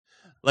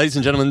Ladies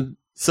and gentlemen,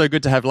 so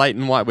good to have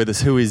Leighton White with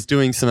us, who is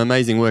doing some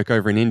amazing work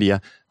over in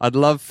India. I'd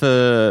love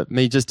for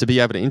me just to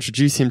be able to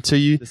introduce him to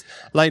you.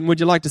 Leighton,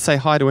 would you like to say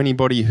hi to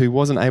anybody who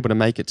wasn't able to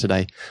make it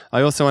today?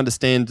 I also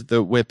understand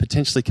that we're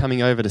potentially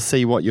coming over to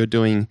see what you're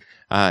doing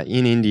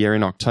in India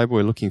in October.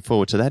 We're looking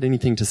forward to that.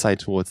 Anything to say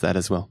towards that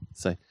as well?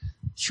 So,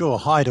 sure.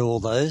 Hi to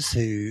all those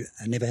who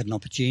never had an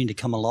opportunity to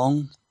come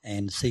along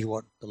and see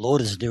what the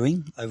Lord is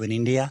doing over in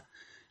India.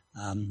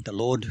 The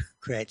Lord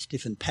creates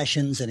different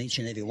passions in each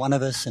and every one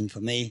of us, and for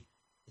me,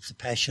 it's a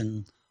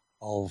passion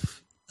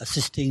of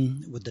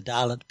assisting with the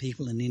Dalit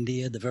people in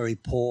India, the very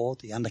poor,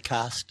 the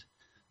undercast,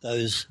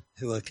 those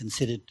who are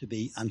considered to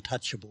be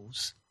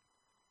untouchables.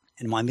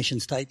 And my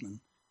mission statement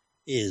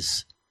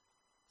is,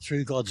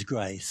 through God's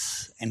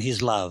grace and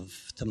his love,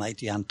 to make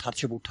the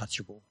untouchable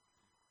touchable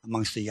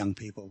amongst the young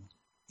people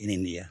in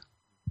India.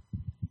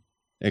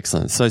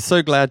 Excellent.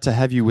 So glad to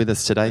have you with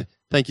us today.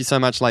 Thank you so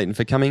much, Leighton,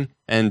 for coming.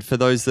 And for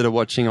those that are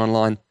watching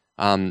online,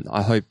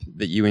 I hope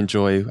that you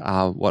enjoy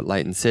what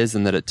Leighton says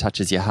and that it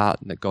touches your heart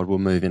and that God will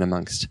move in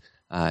amongst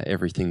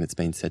everything that's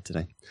been said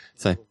today.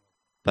 So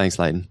thanks,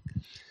 Leighton.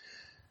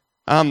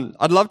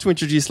 I'd love to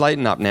introduce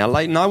Leighton up now.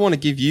 Leighton, I want to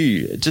give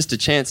you just a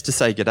chance to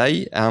say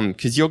g'day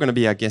because you're going to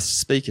be our guest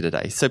speaker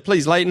today. So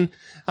please, Leighton,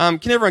 can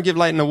everyone give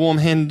Leighton a warm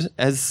hand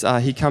as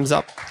he comes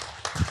up?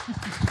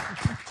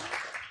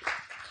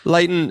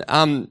 Leighton,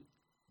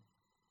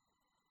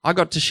 I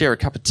got to share a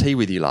cup of tea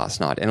with you last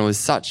night, and it was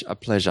such a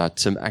pleasure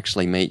to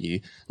actually meet you.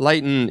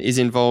 Leighton is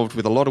involved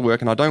with a lot of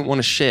work, and I don't want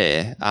to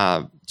share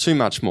too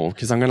much more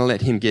because I'm going to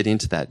let him get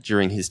into that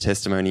during his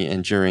testimony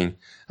and during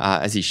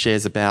as he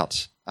shares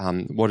about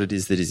what it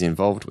is that he's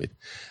involved with.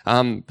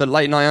 But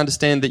Leighton, I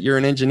understand that you're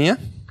an engineer?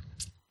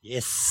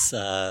 Yes,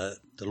 the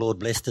Lord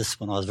blessed us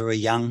when I was very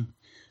young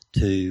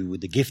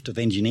with the gift of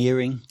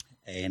engineering,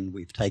 and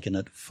we've taken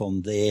it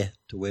from there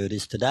to where it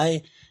is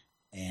today.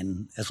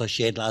 And as I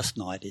shared last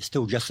night, it's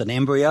still just an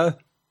embryo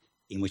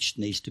in which it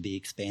needs to be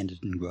expanded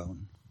and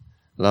grown.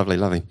 Lovely,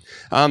 lovely.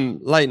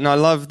 Leighton, I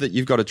love that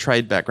you've got a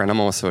trade background. I'm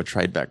also a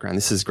trade background.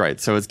 This is great.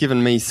 So it's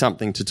given me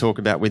something to talk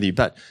about with you.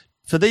 But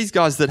for these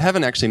guys that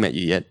haven't actually met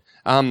you yet,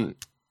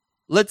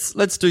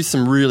 let's do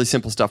some really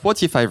simple stuff.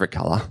 What's your favourite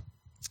colour?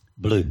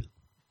 Blue.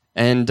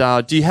 And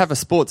do you have a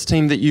sports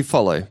team that you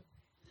follow?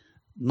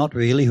 Not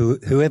really.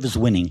 Whoever's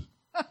winning.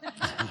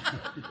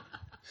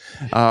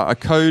 A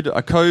code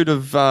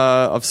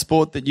of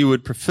sport that you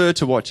would prefer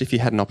to watch if you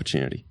had an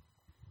opportunity?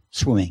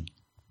 Swimming.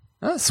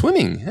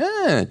 Swimming.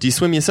 Do you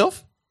swim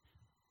yourself?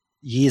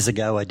 Years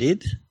ago I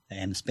did,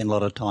 and spent a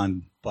lot of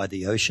time by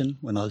the ocean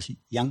when I was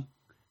young.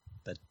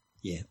 But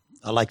yeah,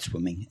 I like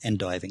swimming and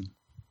diving.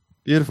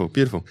 Beautiful,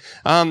 beautiful.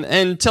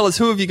 And tell us,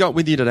 who have you got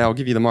with you today? I'll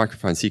give you the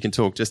microphone so you can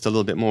talk just a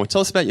little bit more. Tell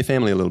us about your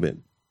family a little bit.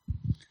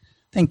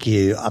 Thank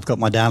you. I've got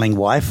my darling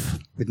wife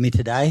with me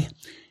today,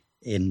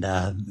 and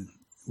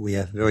we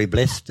are very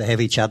blessed to have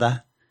each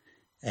other,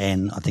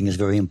 and I think it's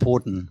very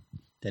important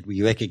that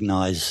we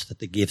recognise that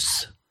the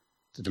gifts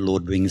that the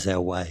Lord brings our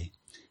way.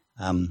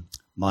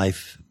 My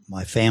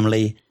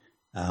family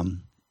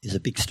is a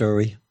big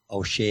story.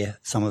 I'll share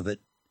some of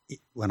it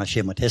when I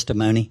share my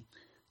testimony.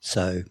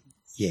 So,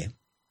 yeah,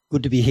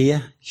 good to be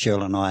here.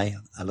 Cheryl and I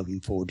are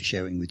looking forward to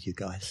sharing with you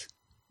guys.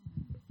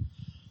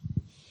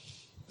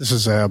 This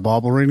is our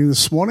Bible reading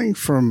this morning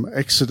from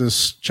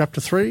Exodus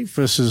chapter 3,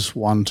 verses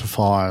 1 to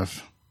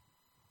 5.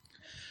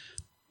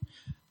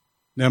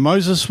 Now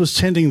Moses was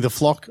tending the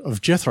flock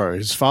of Jethro,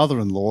 his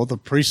father-in-law, the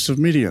priest of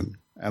Midian,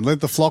 and led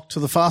the flock to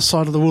the far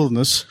side of the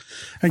wilderness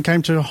and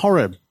came to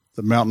Horeb,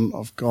 the mountain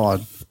of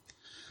God.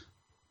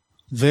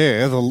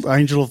 There the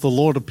angel of the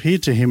Lord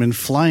appeared to him in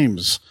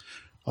flames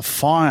of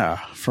fire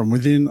from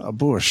within a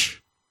bush.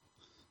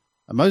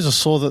 And Moses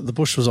saw that the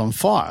bush was on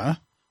fire,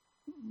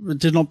 but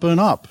did not burn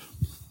up.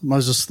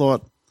 Moses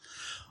thought,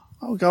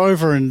 I'll go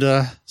over and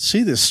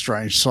see this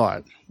strange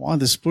sight, why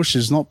this bush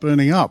is not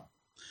burning up.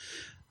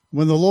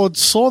 When the Lord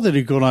saw that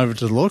he'd gone over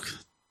to look,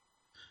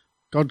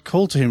 God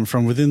called to him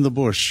from within the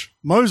bush,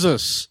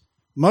 Moses,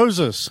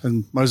 Moses.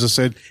 And Moses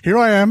said, Here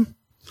I am.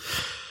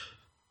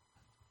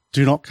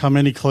 Do not come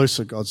any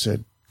closer, God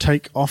said.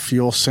 Take off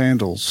your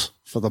sandals,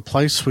 for the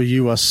place where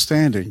you are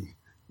standing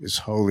is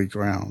holy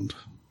ground.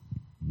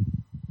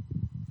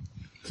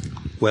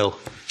 Well,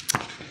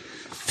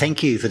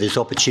 thank you for this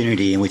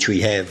opportunity in which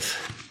we have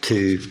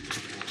to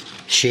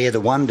share the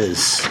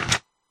wonders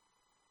of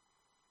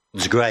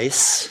God's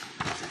grace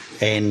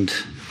and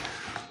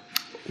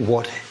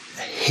what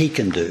he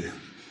can do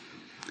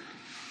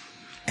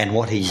and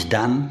what he's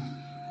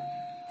done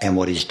and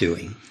what he's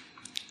doing.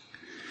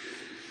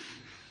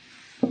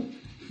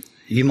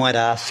 You might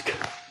ask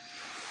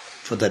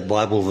for that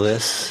Bible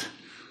verse,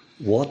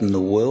 what in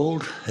the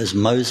world has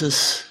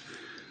Moses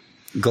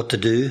got to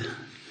do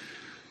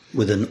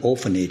with an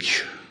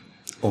orphanage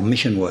or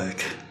mission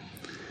work,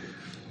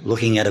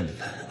 looking at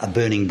a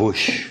burning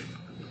bush?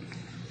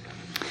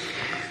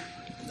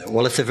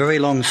 Well, it's a very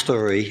long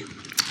story,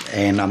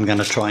 and I'm going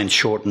to try and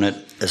shorten it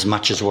as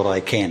much as what I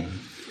can.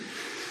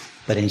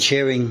 But in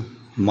sharing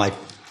my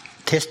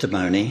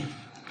testimony,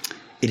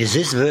 It is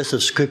this verse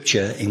of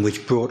Scripture in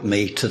which brought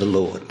me to the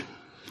Lord.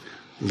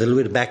 A little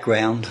bit of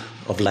background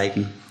of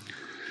Leighton.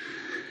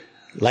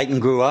 Leighton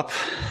grew up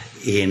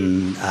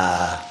in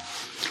a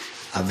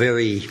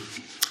very,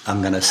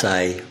 I'm going to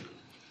say,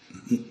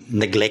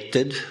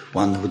 neglected,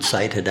 one would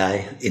say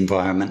today,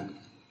 environment.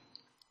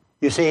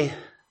 You see,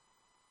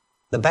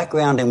 the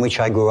background in which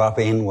I grew up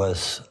in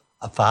was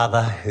a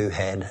father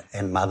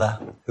and mother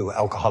who were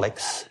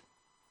alcoholics.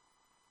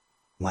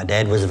 My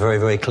dad was a very,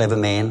 very clever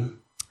man.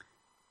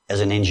 As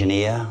an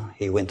engineer,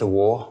 he went to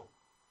war,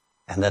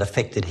 and that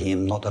affected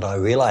him, not that I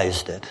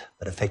realised it,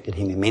 but affected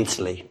him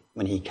immensely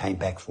when he came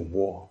back from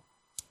war.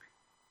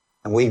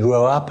 And we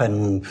grew up,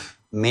 and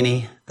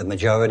the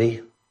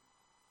majority,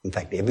 in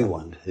fact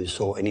everyone who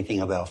saw anything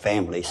of our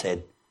family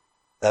said,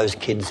 those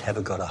kids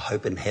haven't got a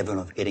hope in heaven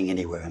of getting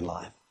anywhere in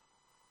life.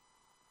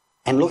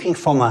 And looking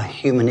from a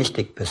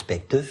humanistic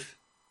perspective,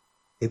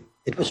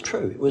 it was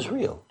true, it was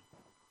real.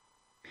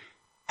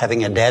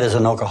 Having a dad as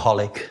an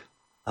alcoholic,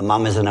 a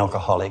mum as an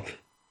alcoholic,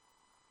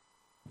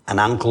 an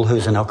uncle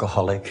who's an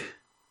alcoholic,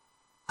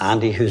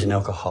 auntie who's an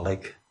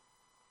alcoholic,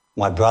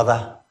 my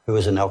brother who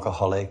is an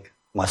alcoholic,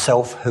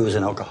 myself who is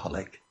an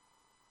alcoholic,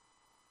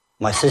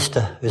 my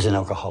sister who's an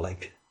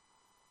alcoholic.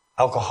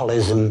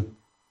 Alcoholism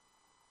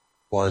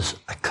was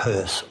a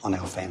curse on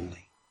our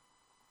family.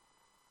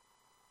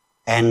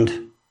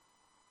 And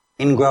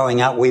in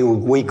growing up,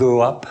 we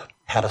grew up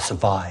how to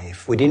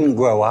survive. We didn't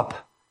grow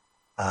up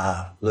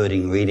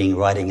learning reading,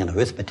 writing and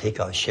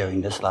arithmetic. I was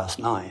sharing this last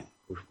night.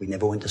 We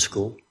never went to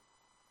school.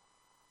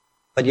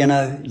 But you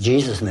know,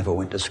 Jesus never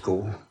went to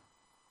school.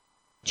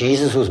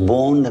 Jesus was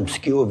born in an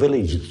obscure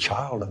village, the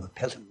child of a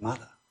peasant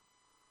mother.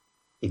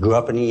 He grew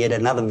up in yet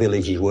another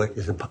village. He worked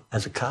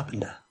as a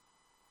carpenter.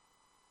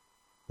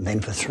 And then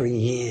for 3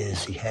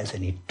 years he has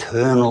an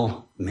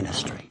eternal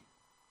ministry.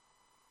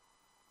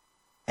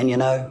 And you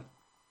know,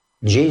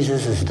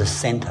 Jesus is the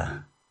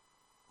centre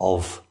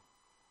of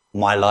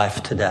my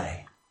life today.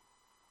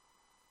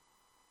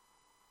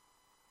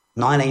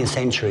 19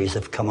 centuries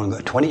have come and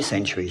gone, 20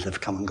 centuries have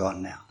come and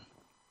gone now.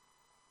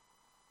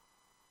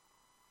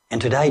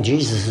 And today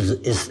Jesus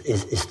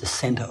is the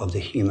centre of the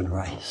human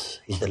race.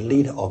 He's the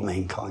leader of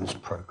mankind's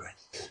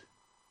progress.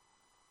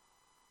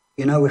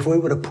 You know, if we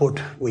were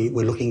to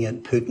we're looking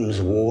at Putin's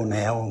war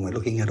now, and we're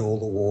looking at all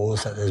the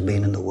wars that there's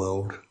been in the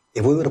world.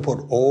 If we were to put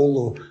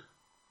all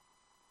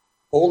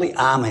the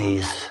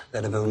armies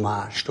that have ever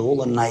marched, all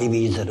the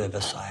navies that have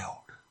ever sailed,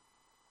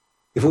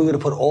 if we were to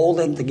put all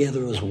them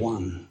together as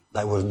one,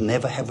 they would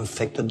never have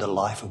affected the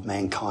life of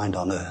mankind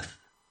on earth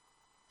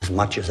as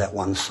much as that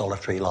one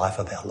solitary life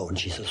of our Lord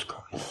Jesus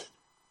Christ.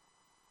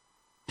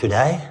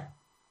 Today,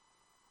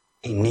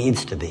 he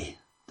needs to be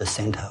the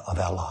centre of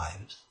our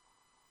lives.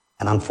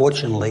 And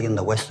unfortunately, in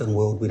the Western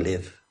world we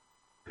live,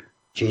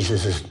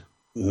 Jesus is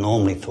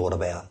normally thought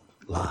about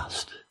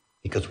last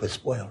because we're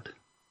spoiled.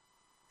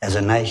 As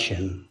a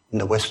nation in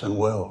the Western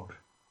world,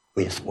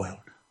 we are spoiled.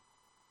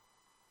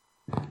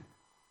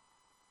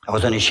 I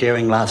was only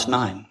sharing last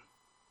night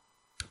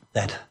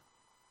that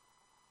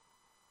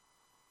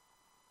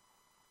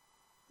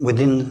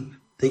within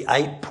the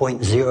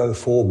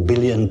 8.04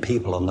 billion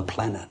people on the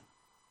planet,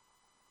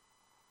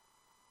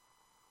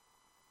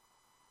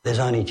 there's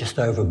only just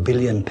over 1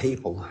 billion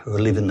people who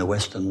live in the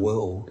Western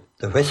world.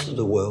 The rest of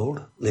the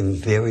world live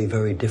very,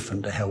 very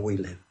different to how we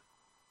live.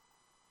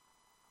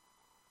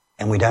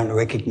 And we don't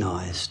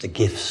recognise the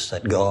gifts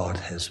that God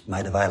has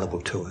made available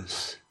to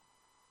us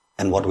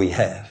and what we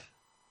have.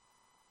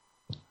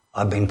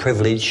 I've been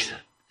privileged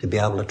to be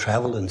able to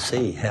travel and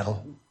see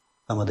how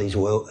some of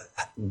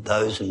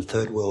those in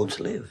third worlds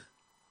live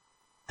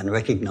and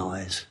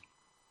recognise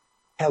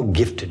how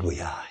gifted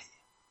we are.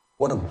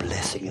 What a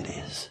blessing it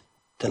is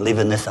to live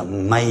in this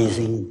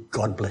amazing,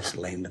 God-blessed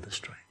land of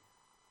Australia.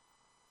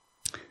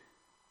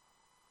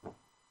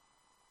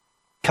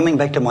 Coming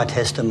back to my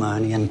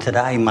testimony, and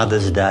today,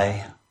 Mother's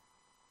Day,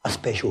 a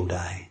special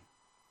day.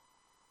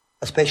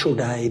 A special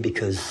day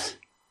because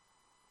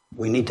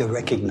we need to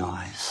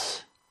recognise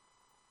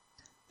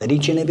that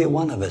each and every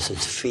one of us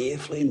is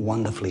fearfully and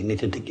wonderfully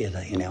knitted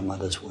together in our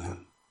mother's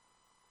womb.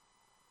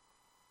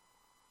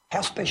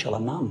 How special are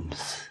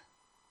mums?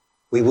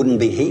 We wouldn't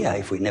be here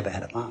if we never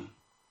had a mum.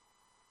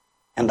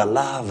 And the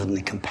love and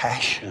the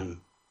compassion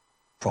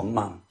from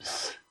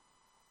mums.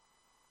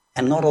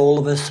 And not all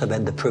of us have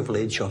had the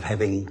privilege of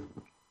having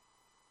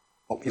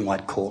what you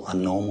might call a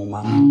normal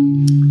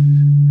mum.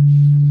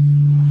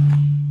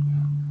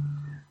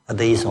 Are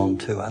these on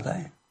too, are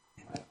they?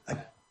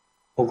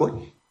 All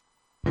good?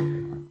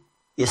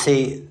 You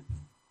see,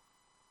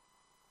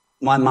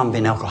 my mum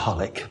being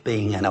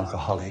an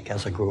alcoholic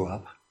as I grew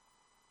up,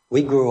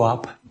 we grew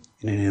up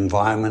in an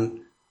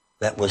environment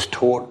that was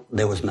taught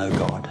there was no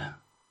God.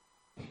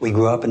 We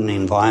grew up in an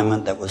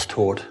environment that was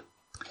taught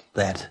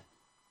that,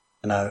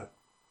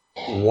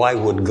 why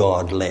would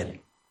God let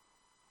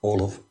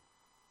all of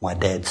my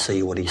dad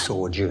see what he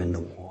saw during the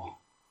war?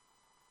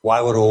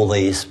 Why would all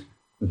these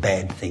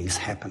bad things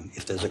happen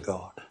if there's a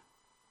God?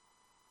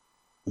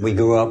 We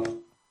grew up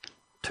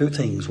two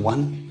things.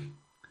 One,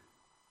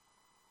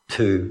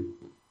 to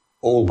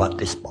all but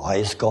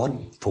despise God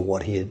for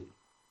what he had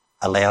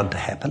allowed to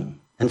happen.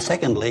 And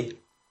secondly,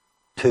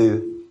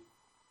 to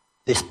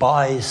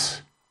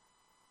despise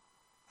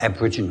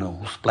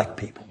Aboriginals, black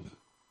people.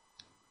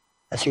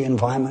 That's the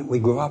environment we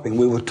grew up in.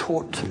 We were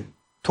taught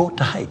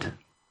to hate.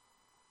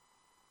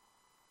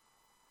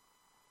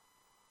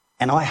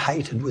 And I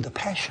hated with a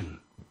passion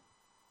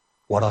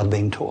what I'd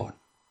been taught.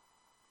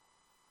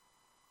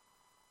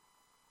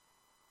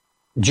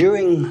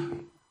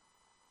 During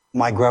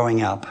my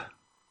growing up,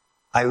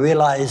 I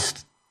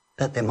realised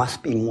that there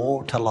must be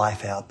more to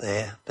life out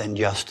there than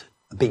just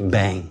a big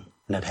bang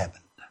and it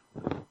happened.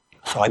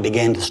 So I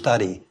began to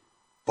study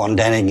von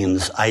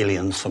Daniken's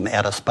Aliens from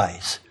Outer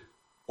Space.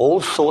 All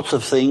sorts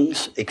of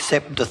things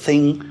except the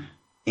thing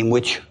in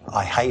which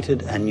I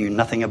hated and knew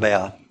nothing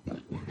about,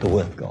 the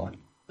Word of God,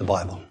 the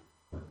Bible.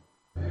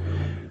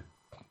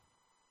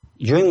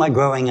 During my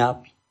growing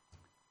up,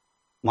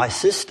 my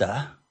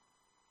sister,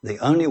 the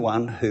only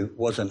one who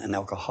wasn't an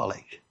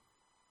alcoholic,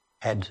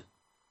 had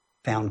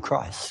found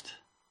Christ.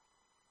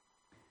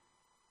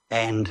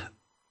 And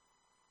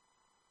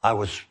I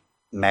was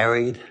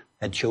married,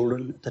 had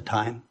children at the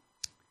time,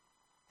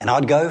 and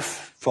I'd go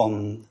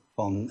from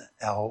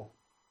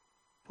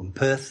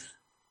Perth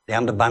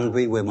down to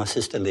Bunbury where my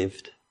sister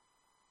lived,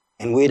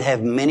 and we'd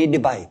have many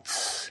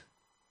debates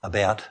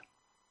about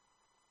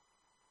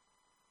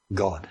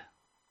God.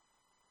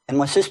 And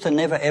my sister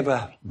never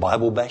ever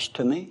Bible bashed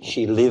to me.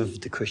 She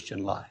lived the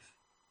Christian life,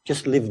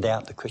 just lived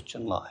out the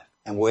Christian life.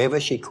 And wherever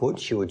she could,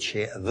 she would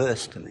share a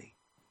verse to me.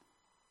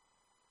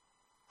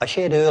 I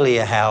shared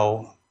earlier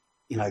how,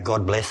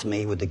 God blessed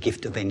me with the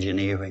gift of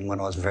engineering when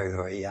I was very,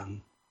 very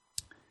young.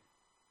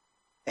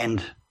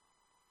 And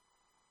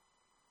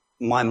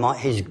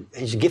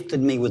he's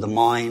gifted me with a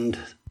mind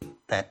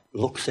that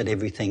looks at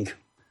everything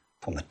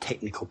from a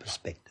technical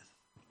perspective.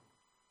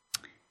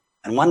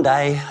 And one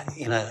day,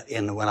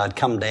 when I'd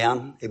come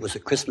down, it was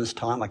at Christmas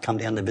time, I'd come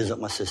down to visit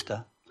my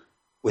sister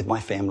with my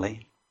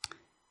family,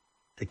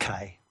 to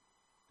Kay.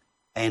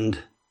 And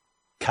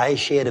Kay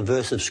shared a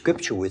verse of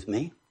scripture with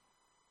me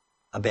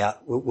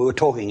about, we were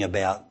talking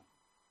about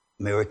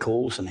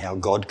miracles and how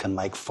God can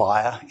make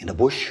fire in a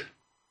bush.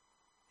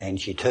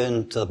 And she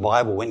turned to the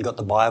Bible, went and got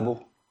the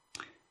Bible,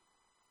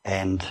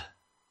 and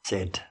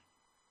said,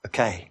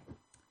 okay.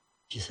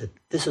 She said,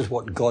 this is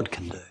what God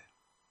can do.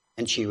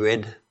 And she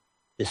read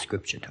this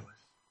scripture to us.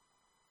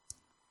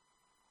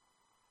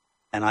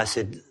 And I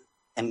said,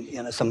 and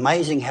it's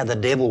amazing how the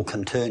devil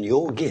can turn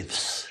your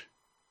gifts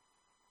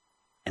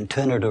and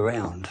turn it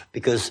around,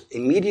 because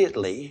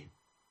immediately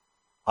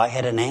I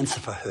had an answer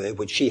for her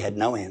which she had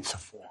no answer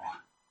for.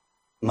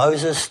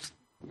 Moses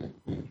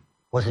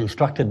was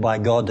instructed by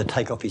God to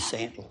take off his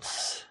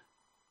sandals.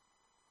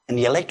 And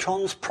the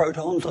electrons,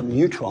 protons, or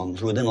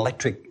neutrons within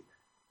electricity,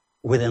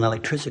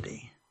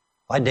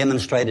 I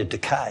demonstrated to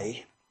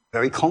Kay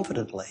very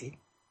confidently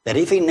that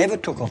if he never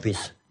took off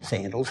his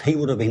sandals, he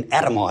would have been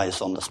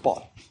atomized on the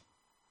spot.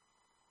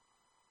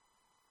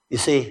 You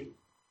see,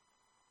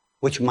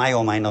 which may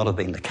or may not have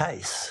been the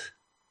case,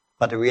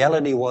 but the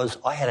reality was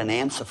I had an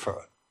answer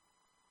for it.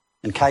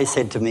 And Kay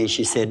said to me,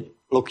 she said,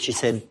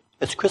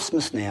 it's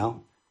Christmas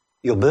now.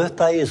 Your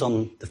birthday is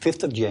on the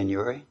 5th of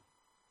January.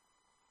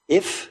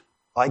 If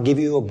I give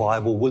you a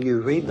Bible, will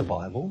you read the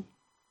Bible?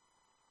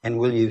 And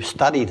will you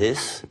study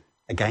this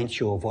against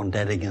your von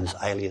Daniken's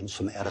Aliens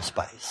from Outer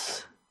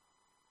Space?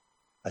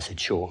 I said,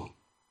 sure.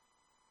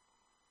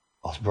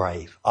 I was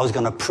brave. I was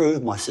going to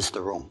prove my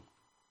sister wrong.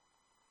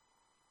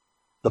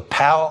 The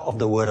power of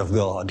the Word of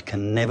God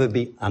can never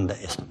be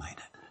underestimated.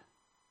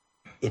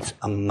 It's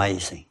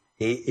amazing.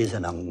 He is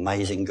an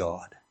amazing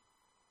God.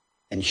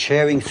 And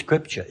sharing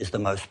Scripture is the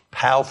most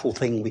powerful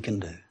thing we can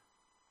do.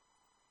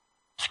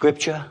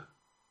 Scripture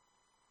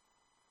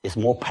is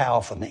more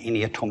powerful than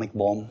any atomic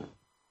bomb,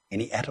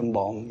 any atom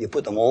bomb. You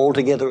put them all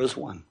together as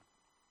one.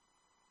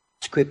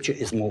 Scripture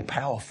is more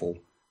powerful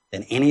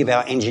than any of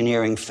our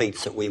engineering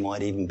feats that we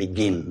might even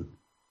begin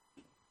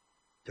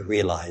to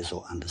realise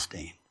or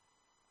understand.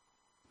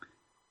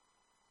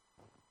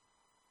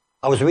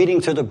 I was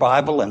reading through the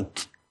Bible and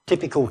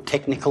typical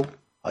technical.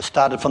 I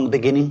started from the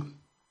beginning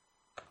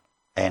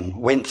and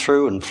went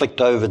through and flicked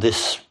over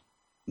this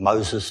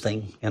Moses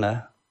thing,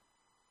 I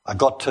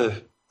got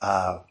to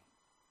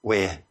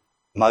where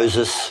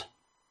Moses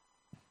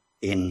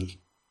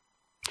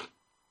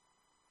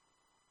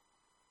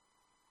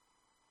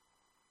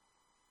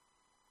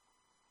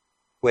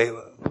where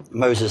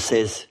Moses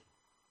says,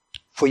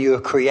 for you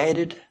are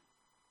created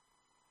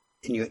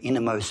in your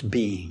innermost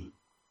being.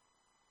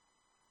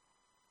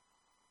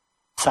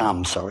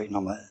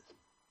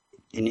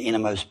 In your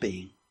innermost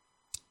being.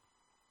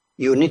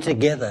 You were knit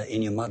together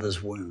in your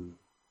mother's womb.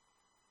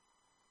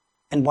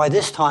 And by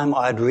this time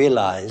I had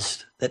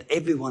realised that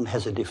everyone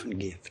has a different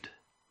gift.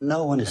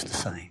 No one is the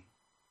same.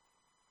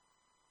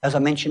 As I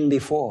mentioned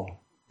before,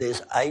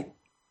 there's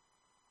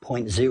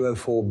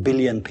 8.04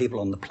 billion people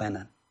on the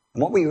planet.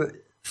 And what we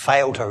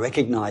fail to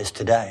recognise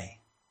today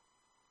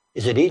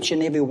is that each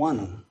and every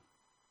one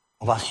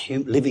of us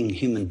living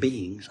human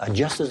beings are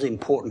just as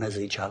important as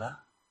each other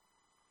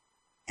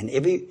And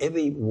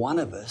every one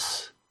of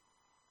us,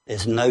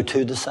 there's no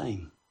two the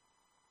same.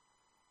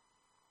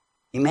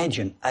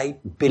 Imagine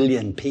 8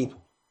 billion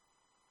people,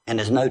 and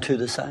there's no two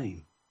the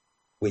same.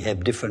 We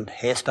have different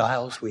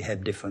hairstyles, we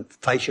have different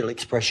facial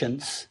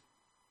expressions,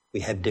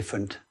 we have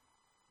different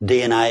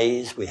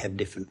DNAs, we have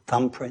different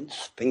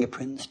thumbprints,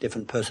 fingerprints,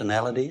 different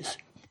personalities,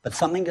 but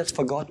something that's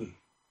forgotten.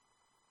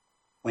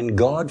 When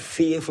God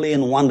fearfully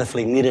and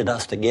wonderfully knitted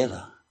us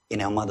together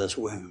in our mother's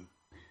womb,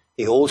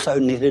 He also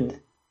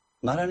knitted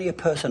not only a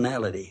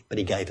personality, but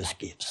He gave us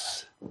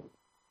gifts.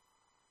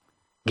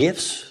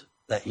 Gifts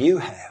that you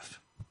have,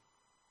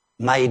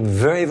 made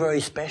very,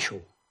 very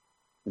special.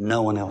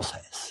 No one else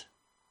has.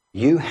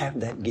 You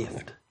have that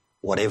gift,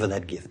 whatever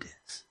that gift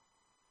is.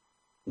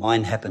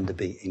 Mine happened to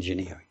be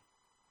engineering.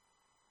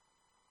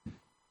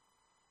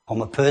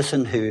 I'm a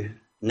person who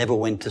never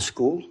went to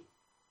school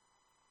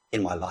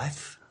in my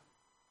life,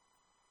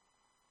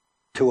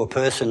 to a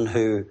person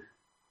who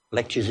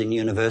lectures in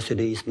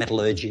universities,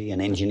 metallurgy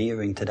and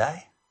engineering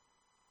today.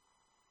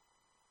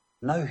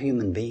 No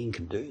human being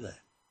can do that.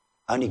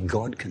 Only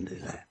God can do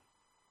that.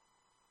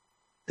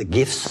 The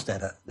gifts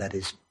that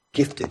is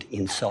gifted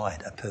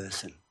inside a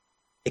person.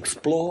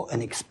 Explore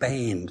and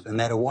expand, no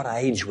matter what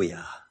age we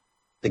are,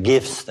 the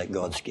gifts that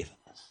God's given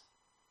us.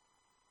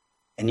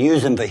 And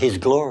use them for His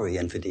glory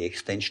and for the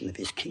extension of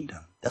His kingdom.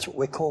 That's what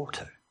we're called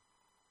to.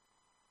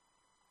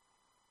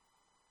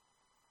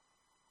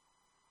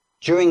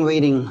 During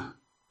reading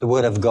the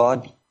Word of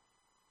God,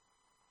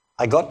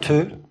 I got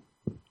to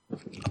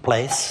a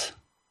place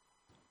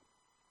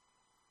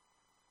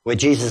where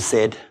Jesus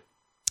said,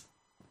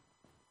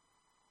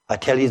 I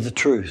tell you the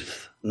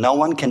truth, no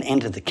one can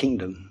enter the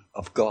kingdom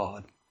of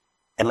God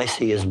unless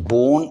he is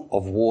born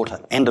of water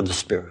and of the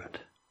Spirit.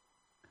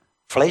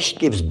 Flesh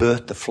gives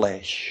birth to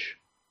flesh,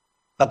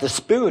 but the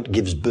Spirit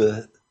gives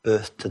birth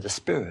to the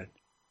Spirit.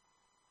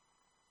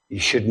 You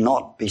should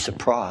not be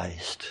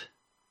surprised.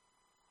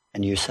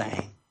 And you're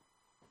saying,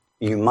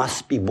 you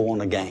must be born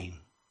again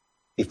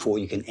before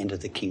you can enter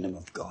the kingdom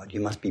of God. You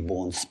must be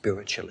born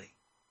spiritually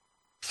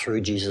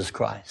through Jesus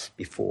Christ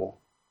before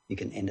you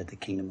can enter the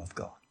kingdom of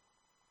God.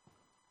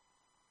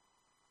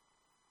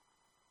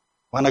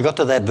 When I got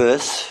to that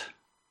verse,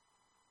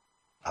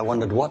 I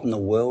wondered, what in the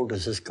world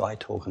is this guy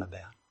talking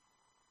about?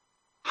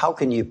 How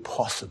can you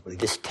possibly,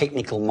 this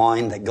technical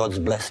mind that God's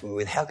blessed me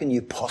with, how can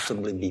you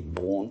possibly be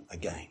born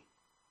again?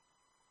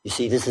 You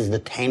see, this is the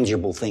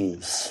tangible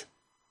things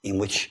in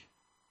which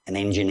an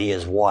engineer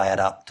is wired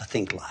up to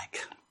think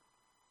like.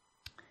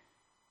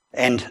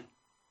 And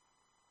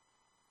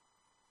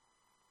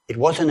it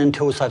wasn't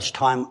until such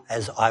time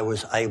as I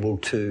was able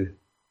to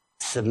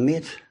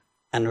submit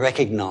and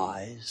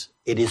recognize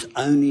it is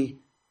only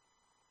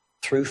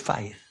through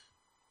faith,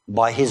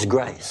 by His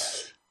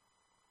grace,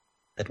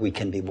 that we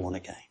can be born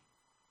again.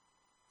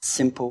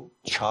 Simple,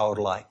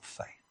 childlike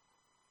faith.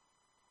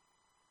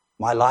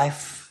 My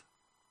life,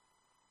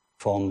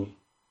 from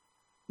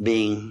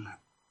being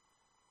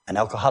an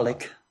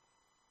alcoholic,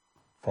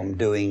 from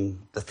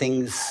doing the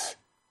things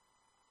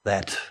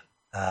that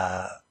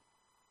a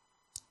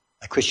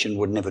Christian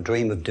would never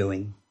dream of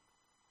doing,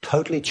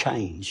 totally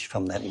changed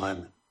from that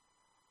moment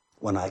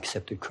when I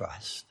accepted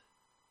Christ.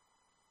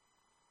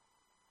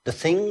 The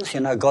things,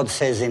 God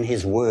says in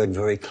His Word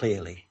very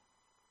clearly,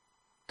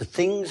 the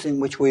things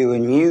in which we were a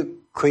new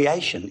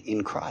creation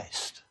in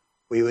Christ,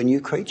 we were a new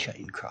creature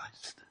in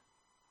Christ.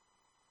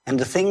 And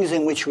the things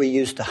in which we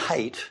used to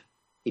hate,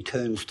 He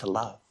turns to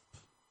love.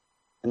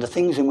 And the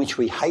things in which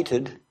we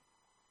hated,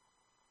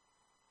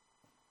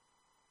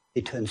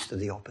 He turns to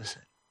the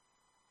opposite.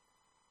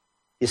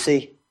 You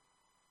see,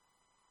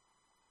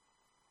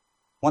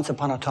 once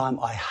upon a time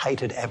I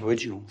hated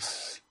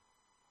Aboriginals.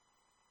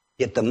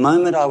 Yet the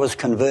moment I was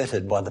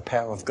converted by the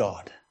power of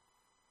God,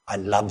 I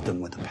loved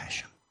them with a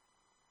passion.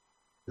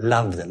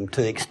 Loved them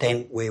to the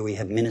extent where we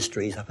have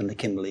ministries up in the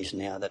Kimberleys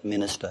now that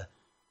minister.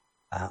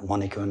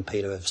 Monica and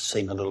Peter have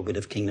seen a little bit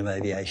of Kingdom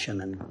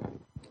Aviation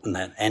and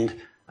that. And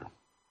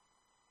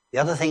the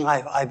other thing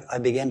I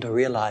began to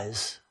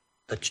realise,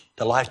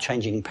 the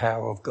life-changing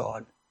power of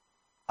God.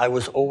 I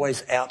was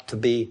always out to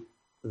be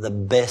the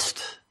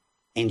best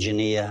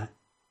engineer,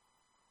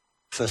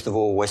 first of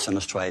all Western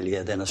Australia,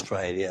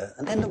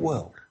 and then the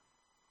world.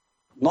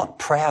 Not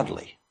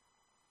proudly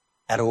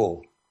at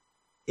all.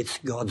 It's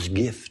God's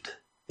gift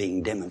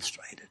being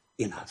demonstrated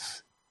in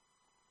us.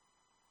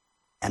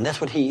 And that's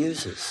what He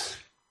uses.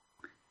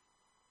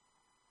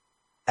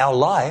 Our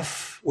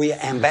life, we are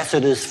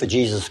ambassadors for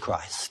Jesus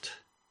Christ.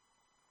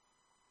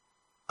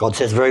 God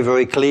says very,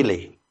 very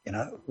clearly,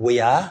 we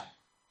are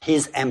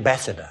His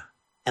ambassador.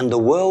 And the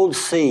world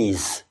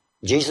sees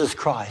Jesus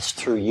Christ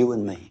through you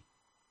and me.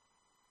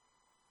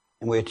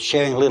 And we were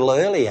sharing a little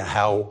earlier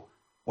how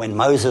when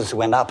Moses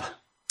went up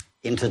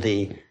into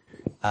the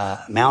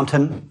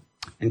mountain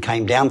and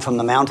came down from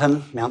the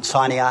mountain, Mount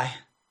Sinai,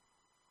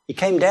 he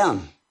came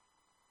down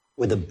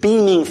with a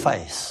beaming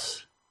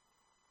face.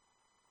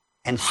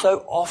 And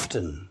so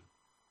often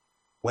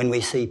when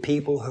we see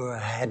people who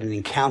have had an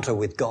encounter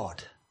with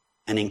God,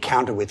 an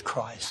encounter with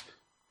Christ,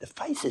 the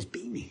face is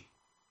beaming.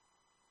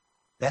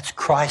 That's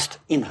Christ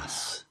in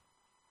us,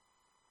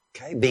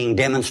 okay, being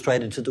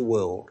demonstrated to the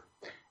world.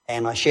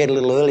 And I shared a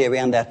little earlier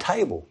around our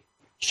table,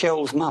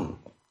 Cheryl's mum.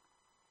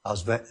 I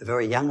was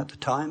very young at the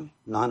time,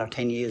 9 or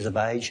 10 years of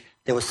age.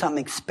 There was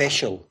something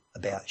special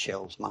about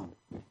Cheryl's mum.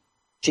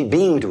 She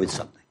beamed with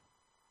something.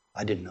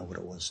 I didn't know what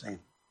it was then.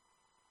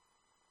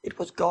 It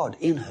was God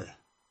in her.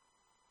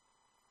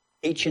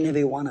 Each and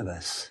every one of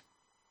us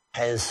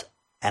has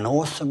an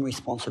awesome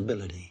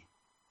responsibility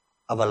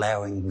of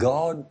allowing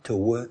God to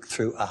work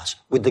through us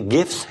with the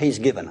gifts he's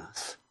given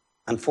us.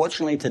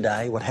 Unfortunately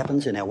today, what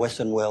happens in our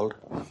Western world,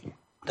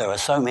 there are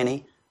so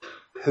many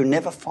who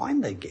never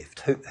find their gift,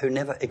 who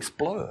never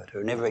explore it,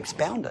 who never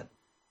expound it.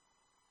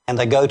 And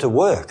they go to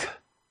work.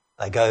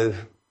 They go,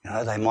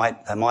 they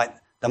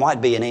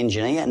might be an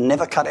engineer and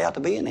never cut out to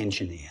be an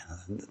engineer.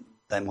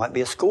 They might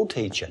be a school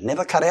teacher,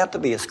 never cut out to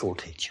be a school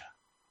teacher.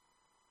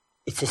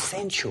 It's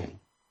essential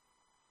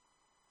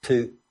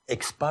to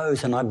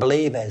expose, and I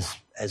believe as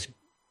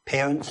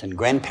parents and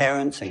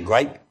grandparents and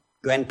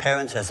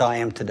great-grandparents as I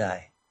am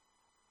today,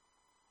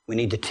 we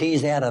need to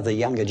tease out of the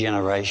younger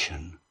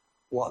generation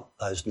what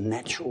those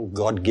natural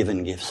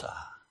God-given gifts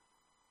are.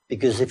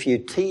 Because if you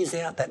tease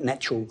out that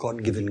natural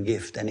God-given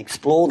gift and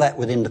explore that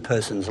within the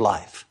person's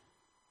life,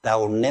 they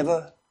will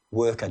never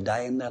work a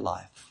day in their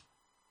life.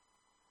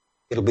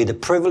 It'll be the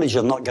privilege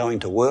of not going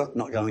to work,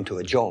 not going to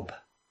a job.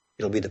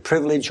 It'll be the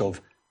privilege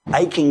of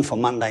aching for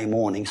Monday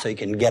morning so you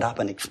can get up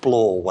and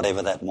explore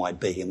whatever that might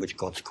be in which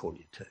God's called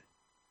you to,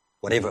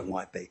 whatever it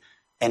might be.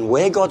 And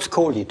where God's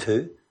called you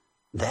to,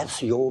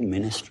 that's your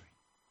ministry.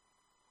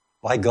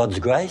 By God's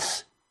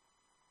grace,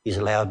 he's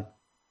allowed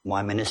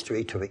my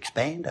ministry to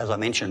expand, as I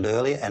mentioned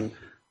earlier, and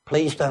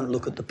please don't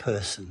look at the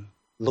person,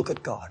 look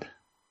at God.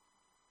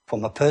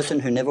 From a person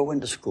who never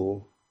went to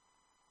school,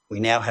 we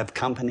now have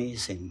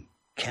companies in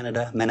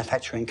Canada,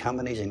 manufacturing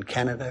companies in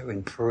Canada,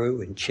 in Peru,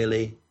 in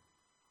Chile,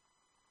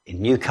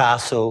 in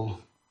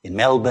Newcastle, in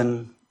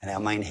Melbourne, and our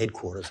main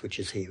headquarters, which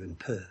is here in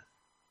Perth.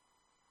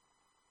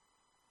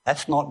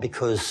 That's not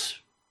because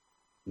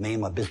me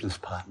and my business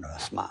partner are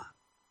smart.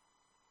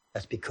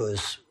 That's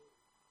because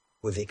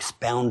we've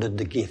expounded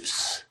the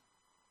gifts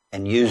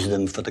and used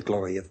them for the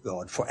glory of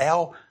God. For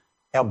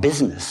our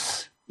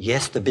business,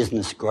 yes, the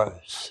business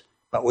grows,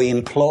 but we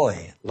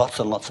employ lots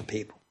and lots of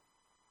people.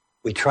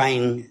 We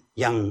train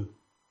young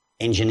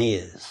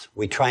engineers.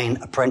 We train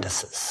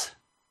apprentices.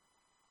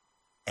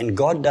 And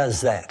God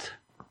does that,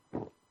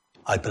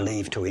 I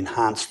believe, to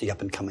enhance the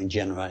up-and-coming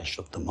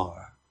generation of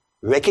tomorrow,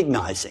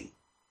 recognising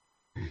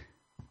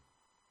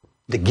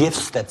the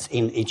gifts that's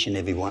in each and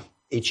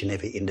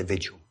every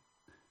individual.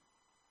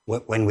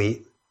 When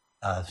we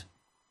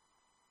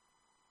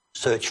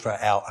search for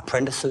our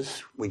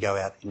apprentices, we go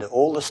out into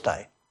all the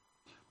state.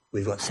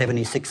 We've got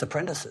 76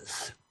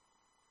 apprentices,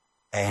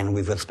 and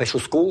we've got a special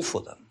school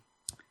for them.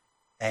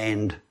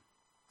 And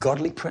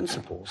godly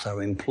principles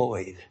are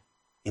employed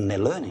in their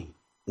learning,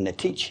 in their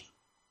teaching,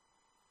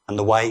 and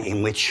the way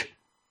in which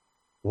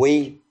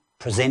we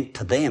present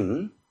to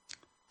them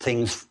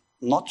things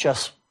not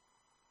just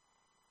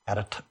how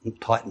to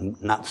tighten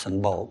nuts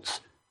and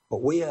bolts,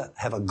 but we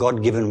have a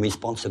God-given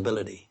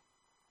responsibility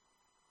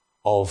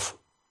of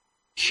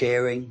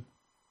sharing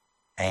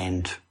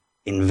and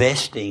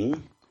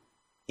investing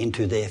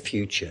into their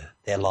future,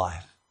 their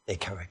life, their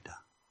character.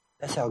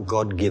 That's our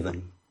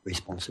God-given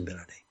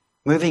responsibility.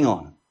 Moving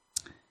on.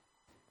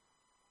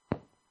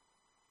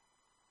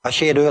 I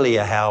shared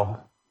earlier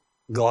how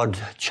God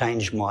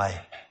changed my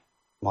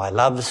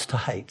loves to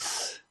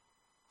hates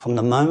from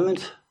the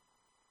moment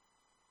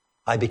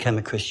I became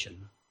a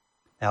Christian.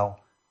 Now,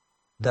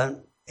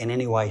 don't in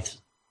any way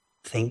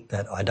think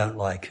that I don't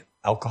like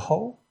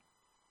alcohol.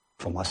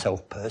 For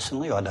myself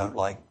personally, I don't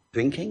like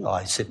drinking.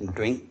 I sit and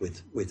drink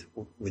with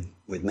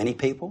many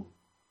people.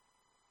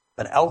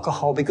 But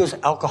alcohol, because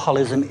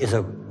alcoholism is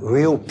a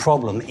real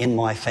problem in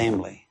my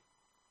family,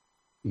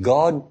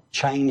 God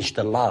changed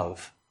the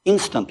love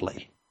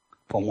instantly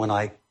from when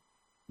I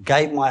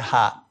gave my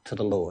heart to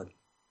the Lord.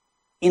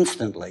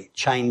 Instantly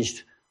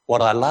changed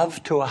what I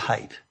love to a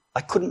hate.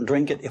 I couldn't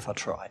drink it if I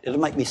tried. It'll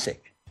make me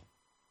sick.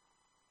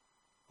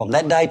 From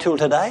that day till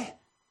today,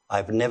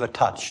 I've never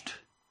touched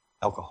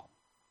alcohol.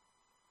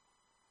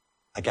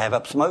 I gave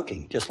up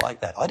smoking just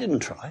like that. I didn't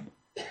try.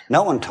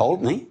 No one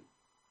told me.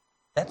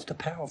 That's the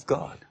power of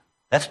God.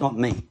 That's not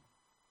me.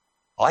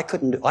 I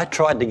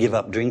tried to give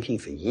up drinking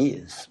for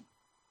years.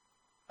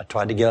 I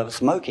tried to give up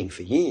smoking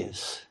for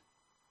years.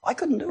 I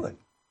couldn't do it.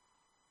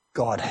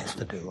 God has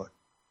to do it.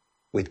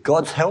 With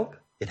God's help,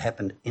 it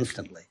happened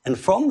instantly. And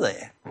from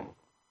there,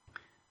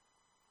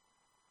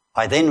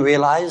 I then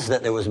realised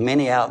that there was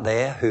many out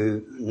there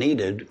who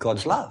needed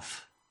God's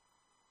love.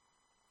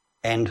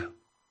 And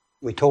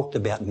we talked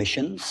about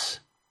missions,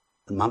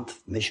 the month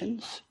of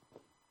missions.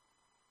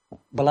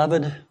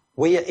 Beloved,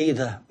 we are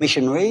either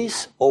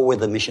missionaries or we're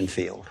the mission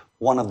field,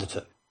 one of the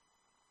two.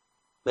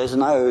 There's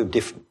no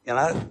different,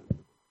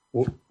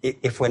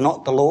 if we're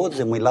not the Lord's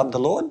and we love the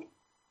Lord,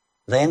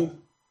 then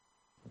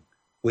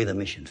we're the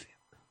mission field.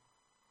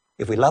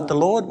 If we love the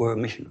Lord, we're a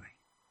missionary.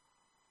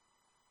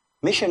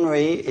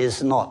 Missionary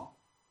is not.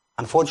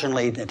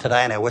 Unfortunately,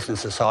 today in our Western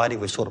society,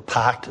 we've sort of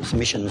parked as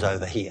missions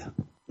over here,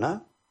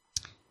 no?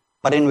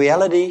 But in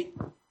reality,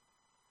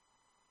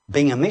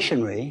 being a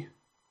missionary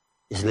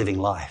is living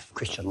life,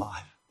 Christian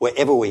life,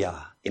 wherever we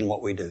are in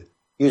what we do,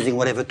 using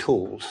whatever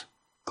tools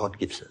God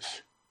gives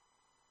us.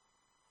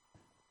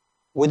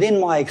 Within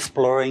my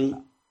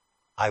exploring,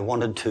 I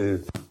wanted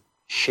to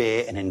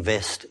share and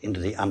invest into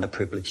the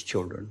underprivileged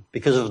children.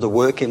 Because of the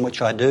work in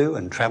which I do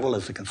and travel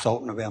as a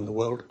consultant around the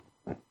world,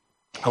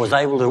 I was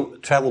able to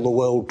travel the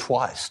world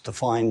twice to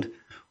find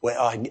where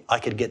I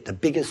could get the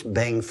biggest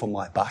bang for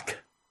my buck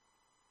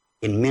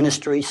in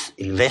ministries,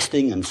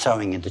 investing and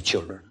sowing into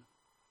children.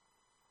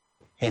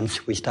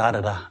 Hence, we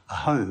started a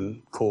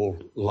home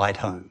called Light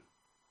Home.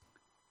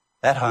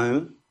 That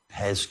home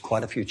has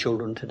quite a few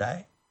children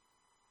today.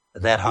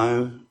 That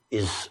home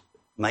is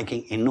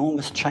making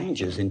enormous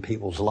changes in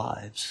people's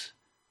lives.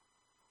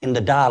 In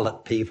the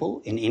Dalit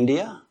people in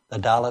India, the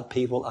Dalit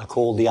people are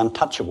called the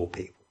untouchable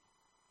people.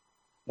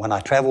 When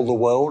I travelled the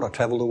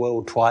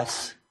world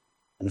twice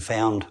and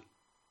found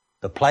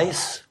the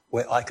place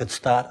where I could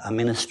start a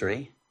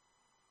ministry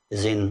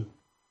is in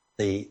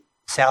the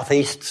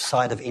southeast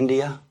side of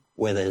India,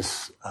 where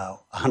there's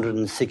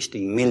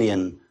 160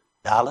 million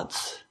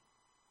Dalits,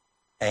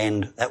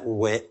 and that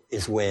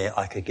is where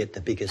I could get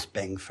the biggest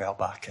bang for our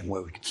buck and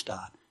where we could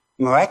start.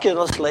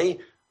 Miraculously,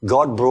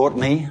 God brought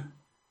me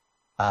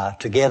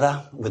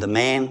together with a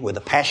man with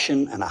a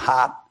passion and a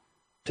heart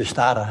to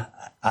start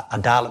a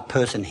Dalit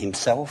person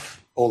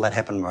himself. All that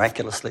happened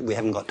miraculously. We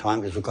haven't got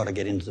time because we've got to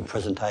get into the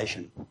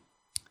presentation.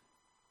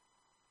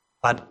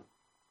 But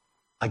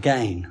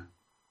again,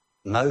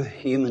 no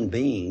human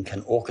being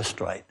can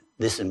orchestrate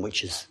this in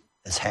which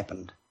has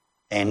happened,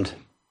 and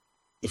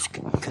it's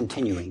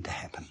continuing to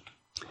happen.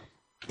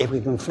 If we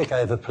can flick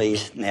over,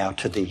 please, now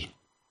to the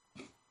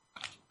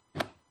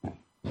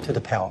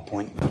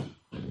PowerPoint.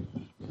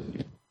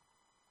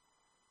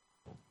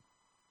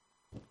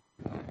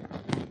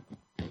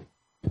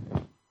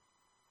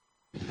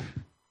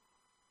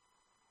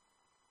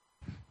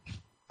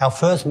 Our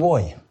first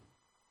boy.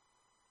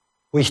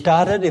 We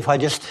started, if I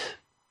just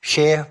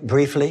share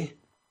briefly,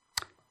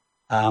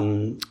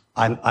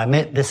 I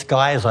met this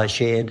guy, as I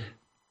shared,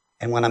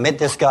 and when I met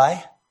this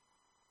guy,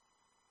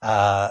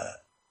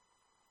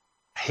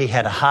 he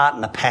had a heart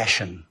and a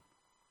passion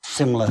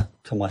similar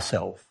to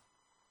myself.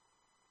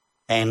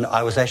 And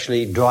I was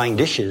actually drying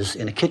dishes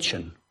in a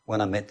kitchen when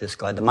I met this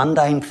guy. The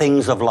mundane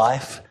things of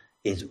life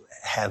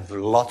have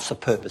lots of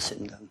purpose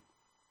in them.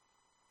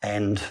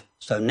 And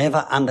so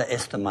never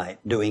underestimate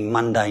doing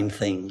mundane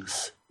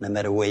things, no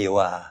matter where you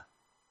are.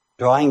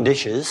 Drying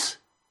dishes,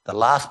 the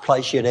last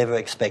place you'd ever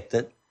expect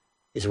it,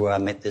 is where I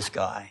met this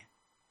guy.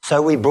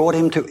 So we brought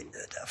him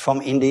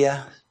from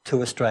India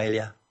to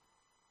Australia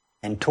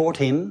and taught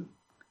him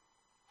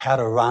how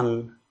to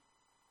run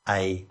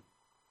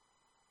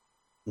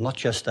not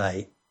just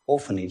a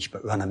orphanage,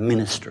 but run a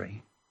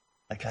ministry,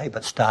 okay?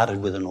 But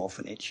started with an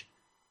orphanage.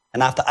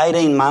 And after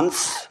 18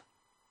 months,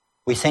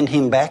 we sent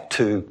him back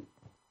to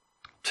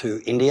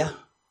India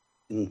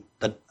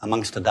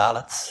amongst the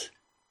Dalits.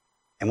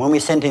 And when we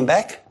sent him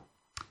back,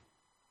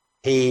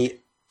 he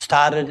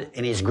started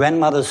in his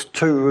grandmother's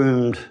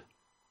 2-roomed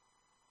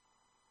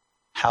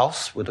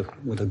house with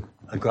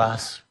a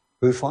grass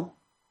roof on.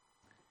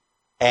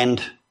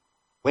 And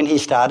when he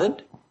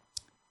started,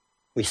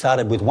 we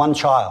started with one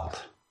child,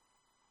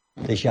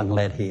 this young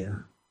lad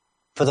here.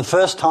 For the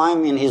first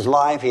time in his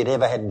life, he had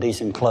ever had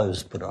decent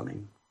clothes put on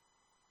him.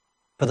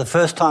 For the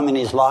first time in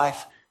his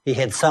life, he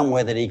had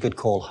somewhere that he could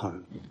call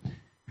home.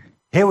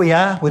 Here we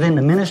are within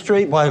the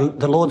ministry. By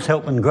the Lord's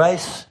help and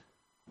grace,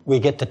 we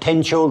get to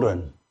 10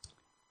 children.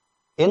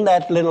 In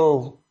that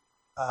little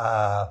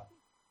hut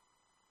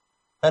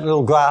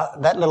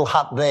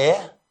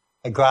there,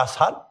 a grass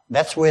hut,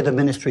 that's where the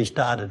ministry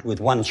started with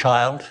one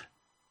child.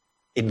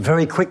 It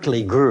very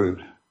quickly grew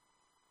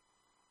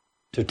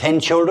to 10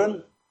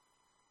 children.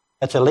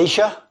 That's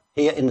Alicia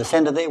here in the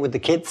centre there with the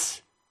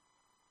kids.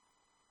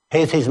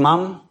 Here's his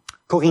mum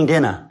cooking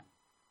dinner,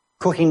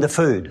 cooking the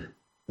food.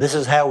 This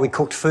is how we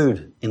cooked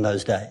food in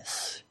those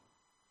days.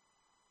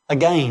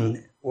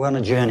 Again, we're on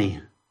a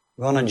journey.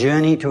 We're on a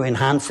journey to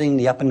enhancing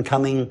the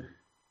up-and-coming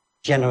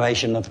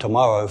generation of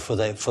tomorrow for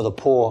the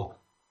poor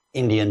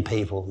Indian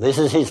people. This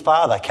is his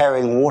father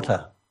carrying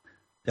water.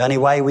 The only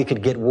way we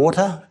could get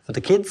water for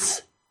the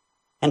kids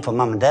and for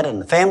mum and dad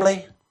and the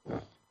family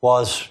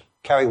was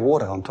carry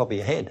water on top of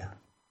your head.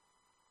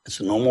 It's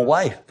a normal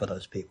way for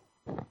those people.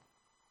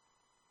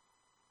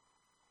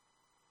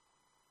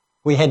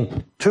 We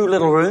had 2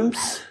 little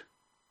rooms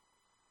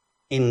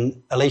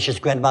in Alicia's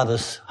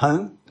grandmother's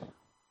home.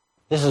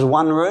 This is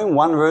one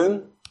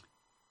room.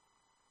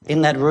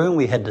 In that room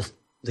we had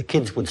the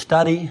kids would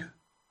study,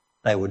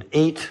 they would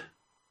eat,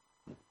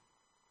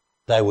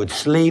 they would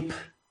sleep.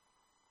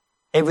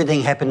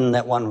 Everything happened in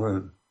that one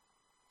room.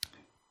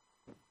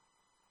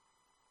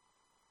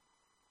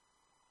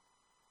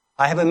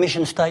 I have a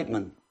mission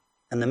statement,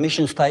 and the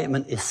mission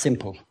statement is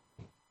simple: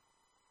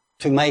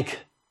 to make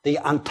the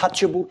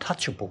untouchable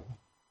touchable,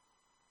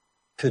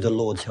 to the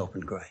Lord's help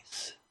and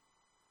grace.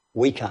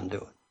 We can't do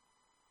it.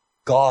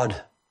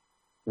 God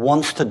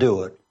wants to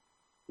do it,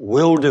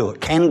 will do it,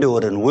 can do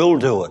it, and will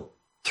do it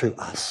through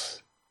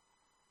us,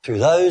 through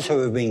those who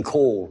have been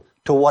called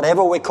to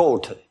whatever we're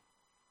called to.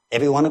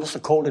 Every one of us are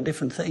called to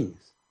different things.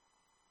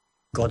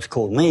 God's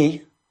called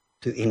me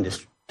to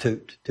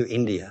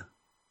India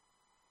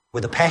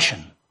with a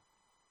passion.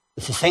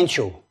 It's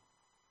essential.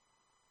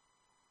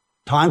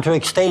 Time to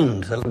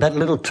extend. That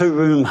little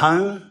 2-room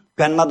home,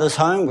 grandmother's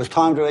home, was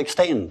time to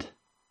extend.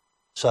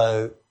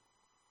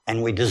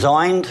 And we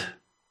designed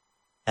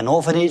an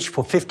orphanage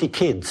for 50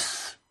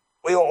 kids.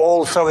 We were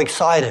all so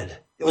excited.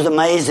 It was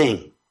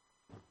amazing.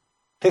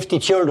 50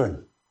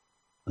 children.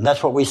 And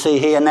that's what we see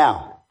here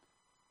now.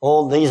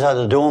 All these are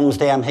the dorms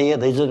down here.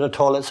 These are the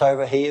toilets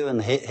over here.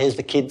 And here's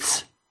the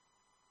kids.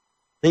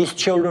 These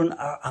children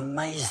are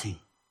amazing.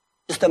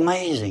 Just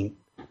amazing.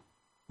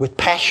 With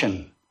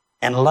passion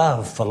and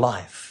love for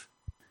life.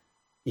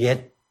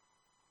 Yet,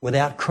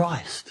 without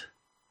Christ,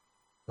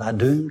 they're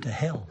doomed to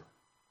hell.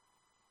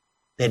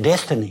 Their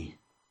destiny,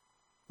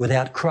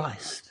 without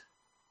Christ,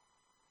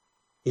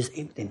 is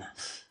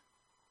emptiness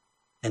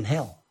and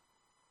hell.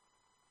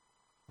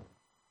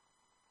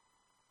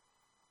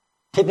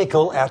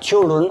 Typical, our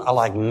children are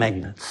like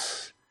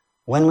magnets.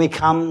 When we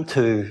come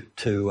to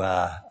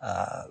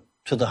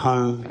the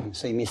home, you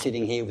see me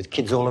sitting here with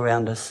kids all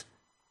around us,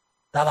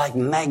 they're like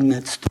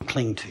magnets to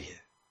cling to you.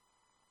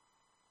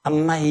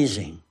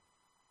 Amazing.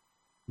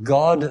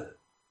 God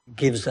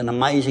gives an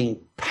amazing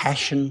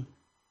passion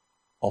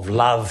of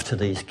love to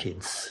these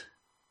kids.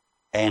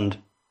 And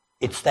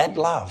it's that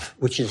love,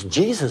 which is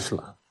Jesus'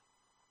 love,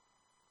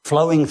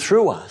 flowing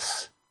through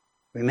us.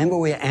 Remember,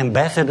 we're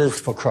ambassadors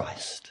for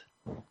Christ.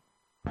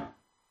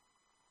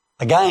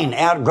 Again,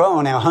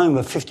 outgrown our home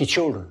of 50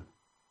 children.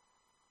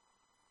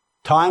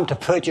 Time to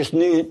purchase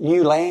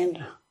new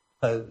land.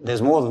 So there's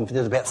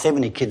about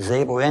 70 kids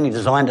there, but we only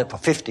designed it for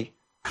 50.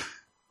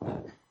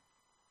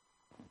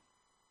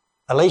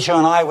 Alicia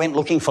and I went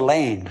looking for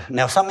land.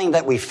 Now, something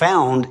that we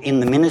found in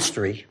the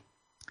ministry,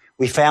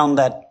 we found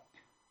that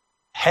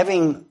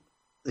having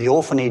the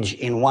orphanage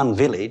in one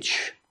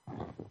village,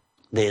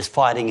 there's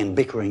fighting and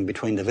bickering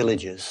between the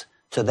villages.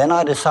 So then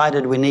I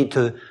decided we need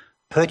to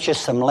purchase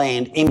some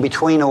land in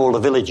between all the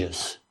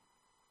villages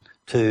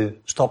to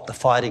stop the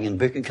fighting and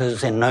bickering because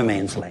it's in no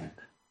man's land.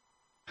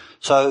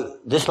 So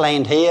this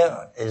land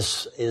here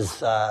is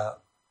a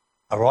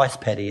rice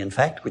paddy, in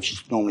fact, which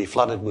is normally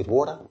flooded with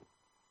water.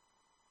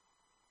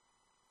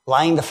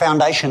 Laying the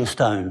foundation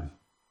stone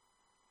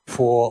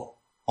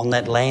on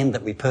that land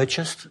that we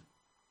purchased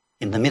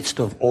in the midst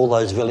of all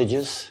those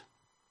villages,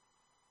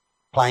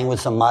 playing with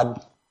some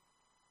mud.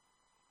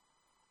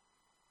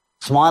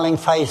 Smiling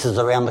faces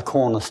around the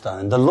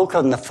cornerstone. The look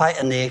and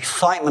the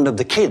excitement of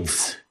the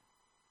kids.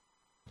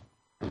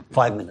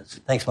 5 minutes.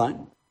 Thanks, mate.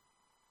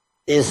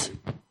 It's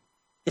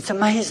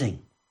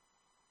amazing.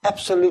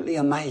 Absolutely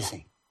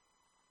amazing.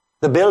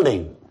 The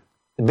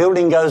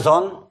building goes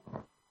on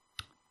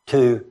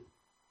to,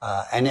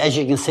 and as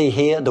you can see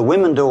here, the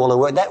women do all the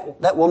work.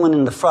 That woman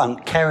in the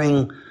front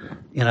carrying,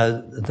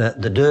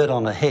 the dirt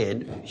on her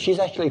head, she's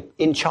actually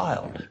in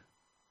child.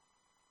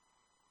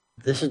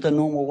 This is the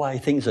normal way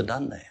things are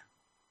done there.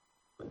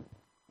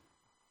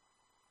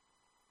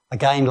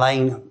 Again,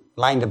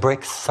 laying the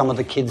bricks, some of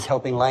the kids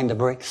helping laying the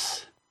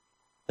bricks.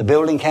 The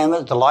building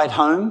canvas, the light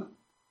home,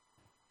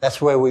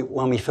 that's where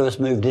when we first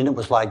moved in, it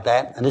was like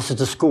that. And this is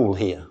the school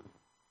here.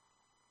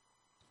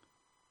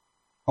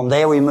 From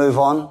there we move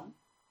on,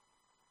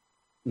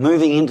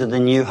 moving into the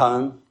new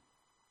home,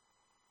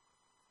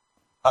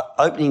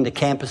 opening the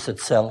campus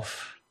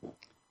itself.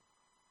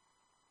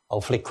 I'll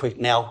flick quick.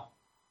 Now,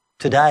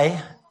 today,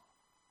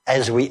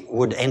 as we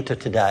would enter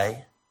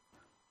today,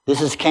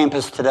 this is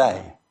campus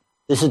today.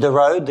 This is the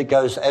road that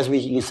goes, as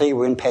you can see,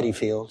 we're in paddy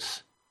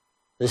fields.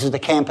 This is the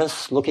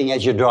campus, looking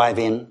as you drive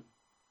in.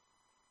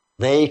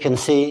 There you can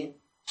see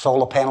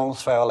solar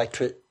panels for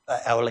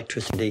our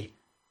electricity.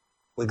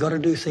 We've got to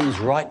do things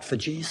right for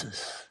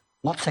Jesus,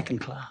 not second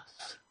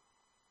class.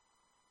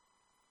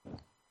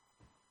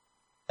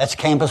 That's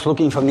campus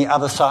looking from the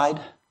other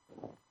side.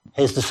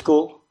 Here's the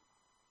school.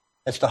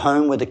 That's the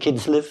home where the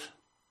kids live.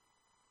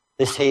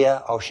 This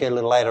here, I'll share a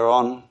little later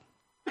on.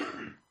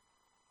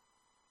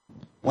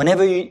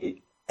 Whenever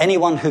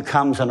anyone who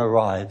comes and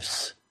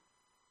arrives,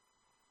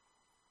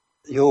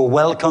 you're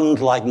welcomed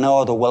like no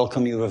other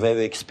welcome you have ever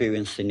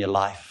experienced in your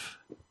life.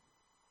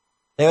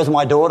 There's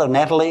my daughter,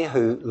 Natalie,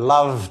 who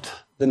loved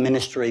the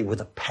ministry with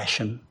a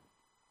passion.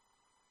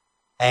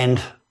 And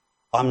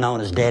I'm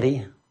known as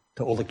Daddy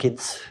to all the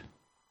kids.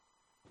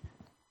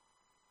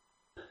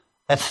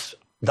 That's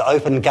the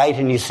open gate,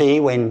 and you see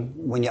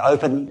when you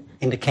open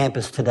into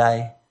campus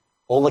today,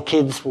 all the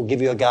kids will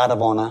give you a guard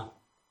of honour.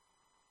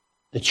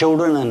 The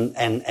children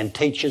and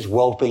teachers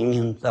welcoming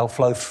you, they'll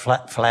throw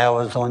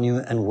flowers on you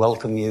and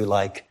welcome you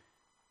like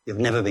you've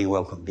never been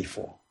welcomed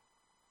before.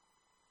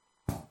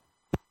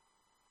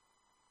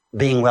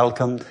 Being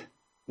welcomed.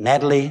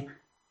 Natalie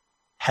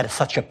had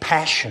such a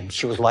passion.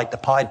 She was like the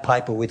Pied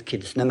Piper with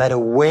kids. No matter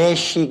where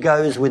she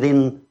goes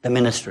within the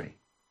ministry,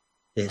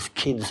 there's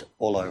kids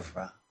all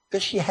over her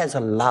because she has a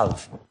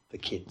love for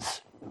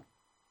kids.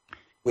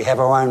 We have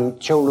our own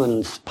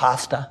children's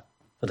pastor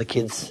for the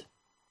kids.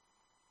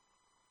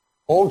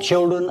 All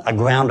children are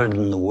grounded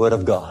in the Word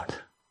of God,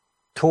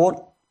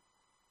 taught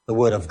the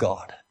Word of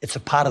God. It's a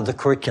part of the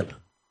curriculum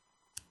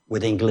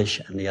with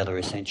English and the other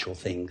essential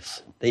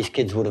things. These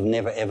kids would have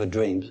never ever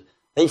dreamed.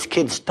 These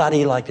kids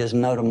study like there's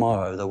no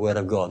tomorrow, the Word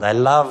of God. They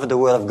love the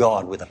Word of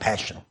God with a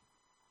passion.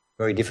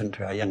 Very different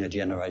to our younger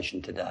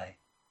generation today.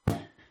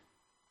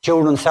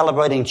 Children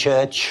celebrating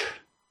church.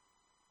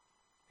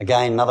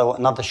 Again,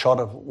 another shot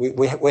of,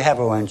 we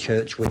have our own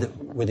church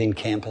within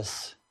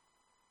campus.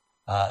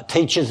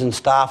 Teachers and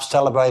staff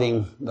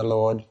celebrating the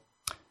Lord.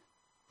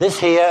 This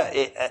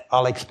here,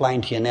 I'll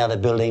explain to you now the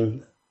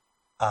building.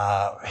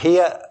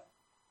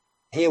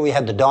 Here we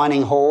have the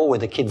dining hall where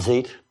the kids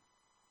eat.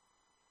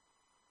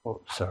 Oh,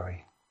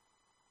 sorry.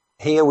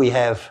 Here we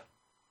have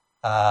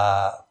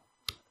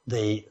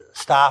the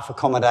staff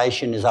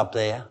accommodation is up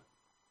there.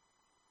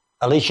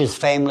 Alicia's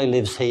family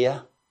lives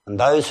here. And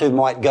those who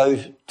might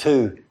go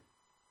to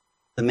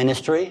the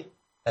ministry,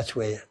 that's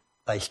where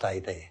they stay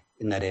there,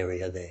 in that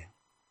area there.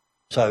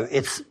 So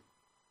it's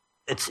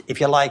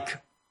if you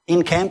like,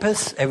 in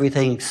campus,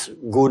 everything's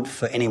good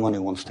for anyone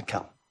who wants to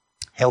come.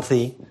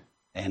 Healthy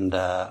and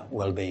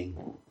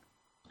well-being.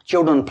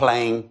 Children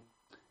playing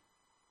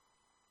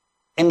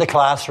in the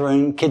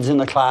classroom, kids in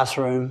the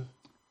classroom,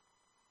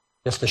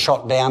 just a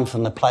shot down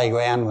from the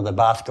playground with the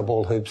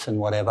basketball hoops and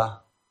whatever.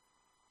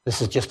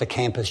 This is just a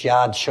campus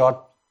yard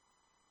shot.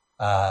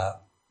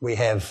 We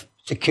have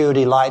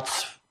security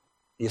lights.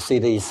 You see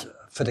these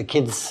for the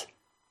kids.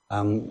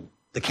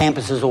 The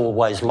campus is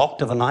always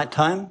locked of a night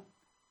time,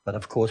 but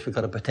of course we've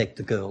got to protect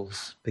the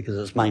girls because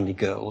it's mainly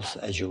girls,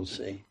 as you'll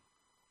see.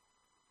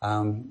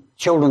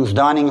 Children's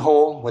dining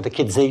hall where the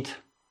kids eat.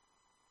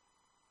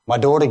 My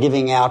daughter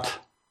giving out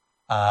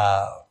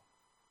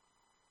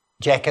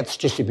jackets,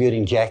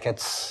 distributing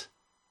jackets.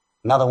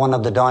 Another one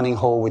of the dining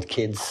hall with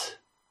kids.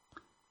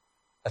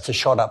 That's a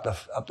shot up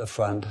the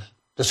front.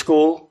 The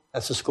school,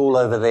 that's the school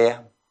over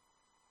there,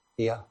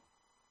 here.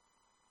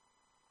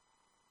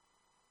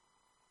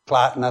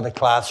 Another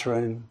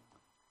classroom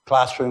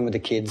with the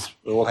kids.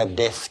 We all have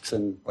desks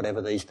and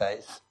whatever these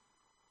days.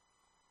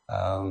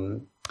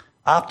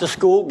 After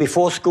school,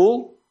 before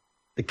school,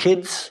 the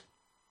kids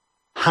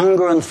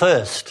hunger and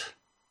thirst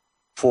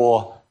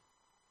for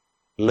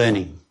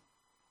learning.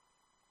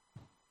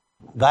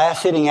 They are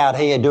sitting out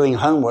here doing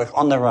homework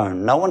on their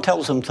own. No one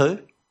tells them to,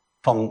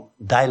 from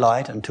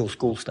daylight until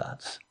school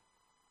starts.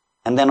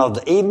 And then of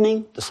the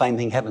evening, the same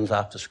thing happens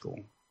after school.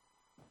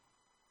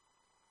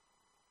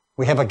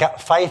 We have a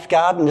faith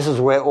garden. This is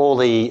where all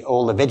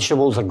the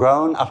vegetables are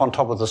grown up on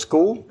top of the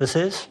school. This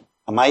is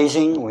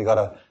amazing. We've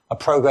got a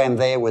program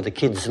there where the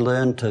kids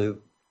learn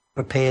to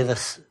prepare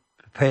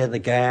the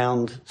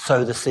ground,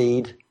 sow the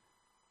seed,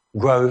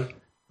 grow,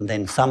 and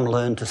then some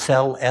learn to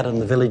sell out in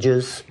the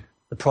villages.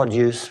 The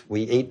produce,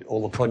 we eat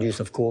all the produce,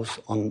 of course,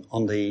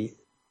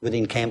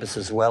 within campus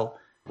as well.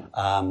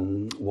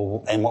 And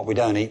what we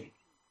don't eat,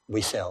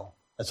 we sell.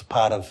 That's a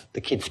part of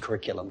the kids'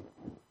 curriculum.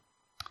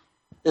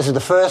 This is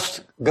the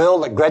first girl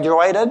that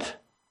graduated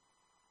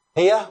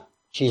here.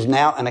 She's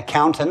now an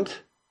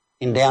accountant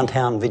in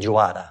downtown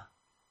Vijayawada.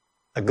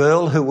 A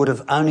girl who would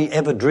have only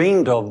ever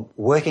dreamed of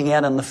working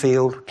out in the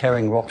field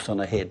carrying rocks on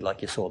her head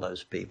like you saw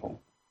those people.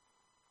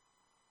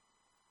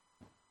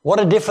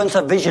 What a difference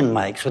a vision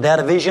makes. Without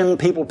a vision,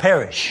 people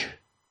perish.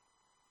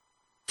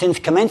 Since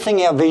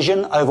commencing our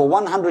vision, over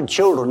 100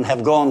 children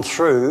have gone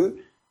through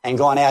and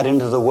gone out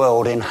into the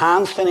world,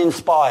 enhanced and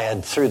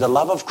inspired through the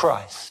love of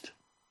Christ.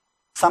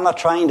 Some are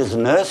trained as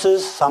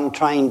nurses, some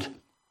trained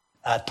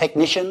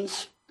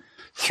technicians.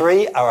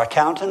 3 are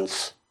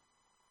accountants.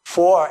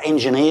 4 are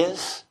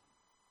engineers.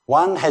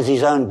 1 has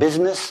his own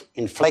business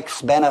in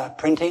flex banner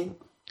printing.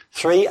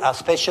 3 are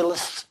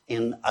specialists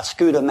in a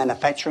scooter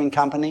manufacturing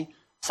company.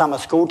 Some are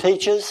school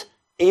teachers.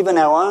 Even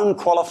our own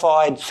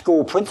qualified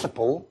school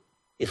principal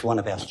is one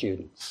of our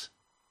students.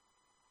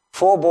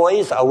 4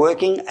 boys are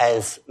working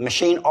as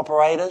machine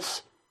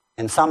operators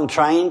and some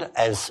trained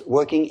as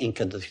working in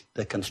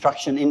the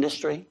construction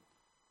industry.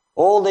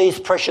 All these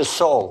precious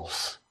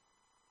souls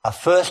are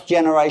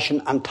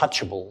first-generation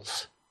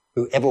untouchables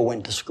who ever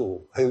went to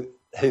school,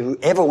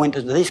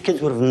 these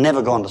kids would have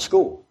never gone to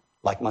school,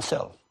 like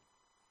myself.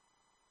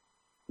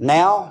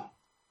 Now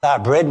they are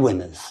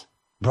breadwinners,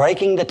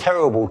 breaking the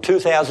terrible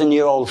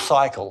 2,000-year-old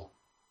cycle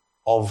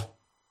of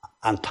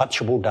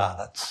untouchable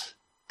Dalits,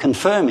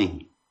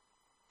 confirming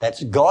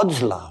that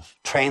God's love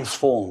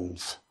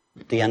transforms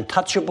the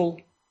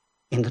untouchable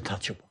into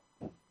touchable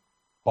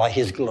by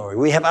his glory.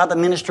 We have other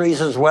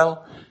ministries as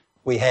well.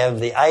 We have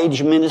the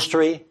age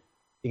ministry.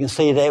 You can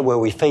see there where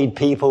we feed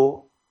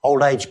people,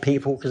 old age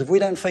people, because if we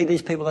don't feed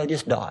these people, they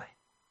just die.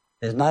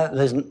 There's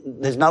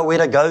nowhere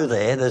to go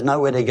there. There's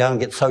nowhere to go and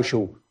get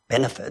social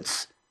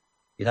benefits.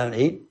 You don't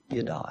eat,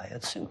 you die.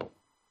 It's simple.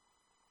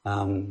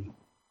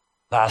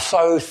 They are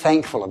so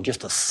thankful of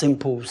just a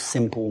simple,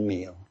 simple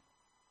meal.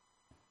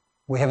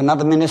 We have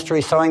another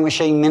ministry, sewing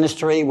machine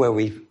ministry, where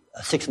a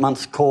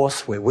 6-month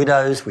course, we're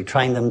widows, we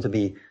train them to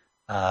be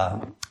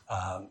what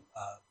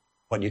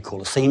you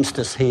call a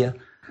seamstress here.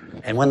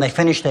 And when they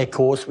finish their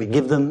course, we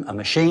give them a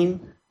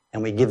machine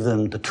and we give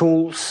them the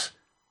tools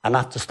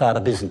enough to start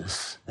a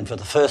business. And for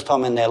the first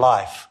time in their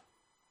life,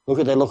 look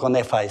at the look on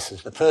their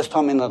faces. The first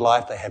time in their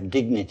life, they have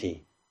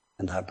dignity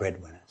and they're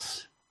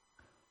breadwinners.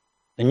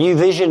 The new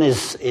vision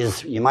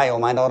is you may or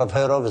may not have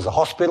heard of, is a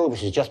hospital,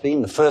 which has just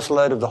been the first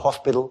load of the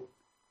hospital.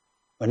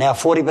 We're now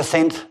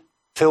 40%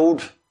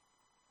 filled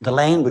the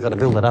land. We've got to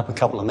build it up a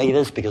couple of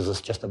metres because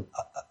it's just a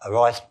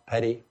rice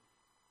paddy.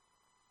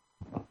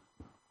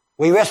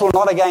 We wrestle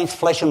not against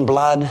flesh and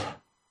blood.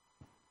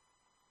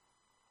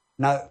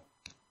 No.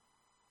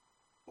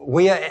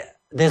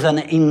 There's an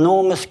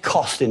enormous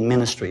cost in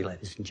ministry,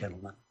 ladies and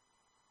gentlemen.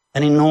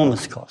 An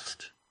enormous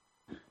cost.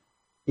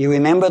 You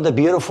remember the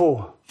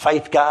beautiful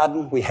faith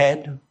garden we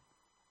had?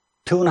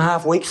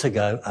 2.5 weeks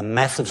ago, a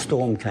massive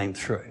storm came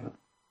through.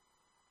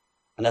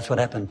 And that's what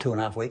happened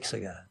 2.5 weeks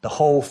ago. The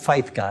whole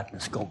faith garden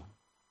is gone.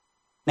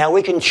 Now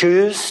we can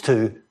choose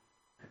to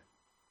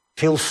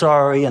feel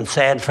sorry and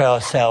sad for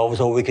ourselves,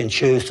 or we can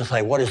choose to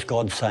say, what is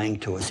God saying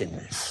to us in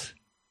this?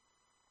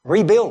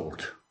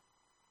 Rebuild.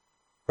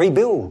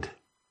 Rebuild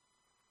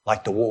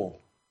like the wall.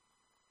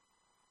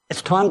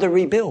 It's time to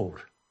rebuild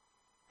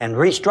and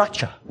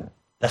restructure.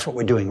 That's what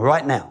we're doing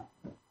right now.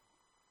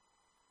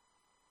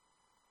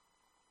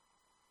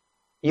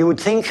 You would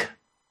think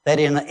that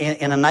in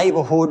a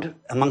neighbourhood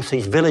amongst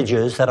these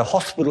villages that a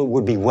hospital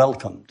would be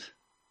welcomed.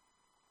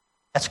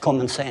 That's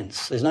common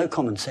sense. There's no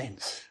common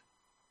sense.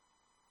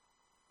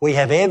 We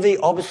have every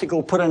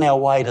obstacle put in our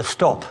way to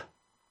stop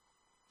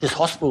this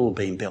hospital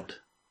being built.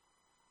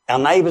 Our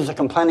neighbours are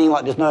complaining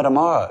like there's no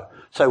tomorrow.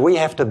 So we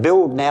have to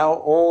build now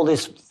all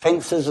these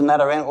fences and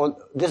that around.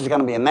 This is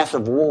going to be a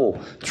massive wall,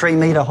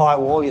 3-metre high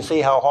wall. You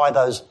see how high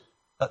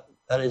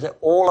that is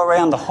all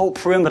around the whole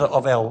perimeter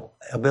of our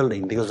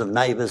building because of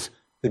neighbours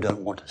who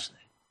don't want us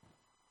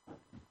there.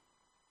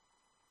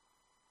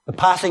 The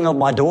passing of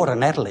my daughter,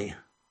 Natalie.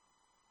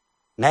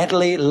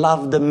 Natalie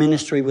loved the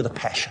ministry with a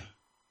passion.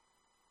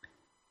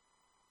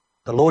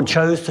 The Lord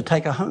chose to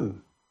take her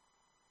home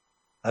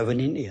over in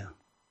India.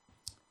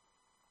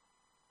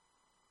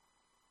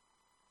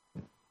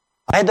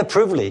 I had the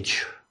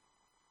privilege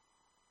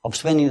of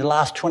spending the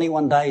last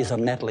 21 days of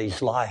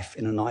Natalie's life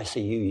in an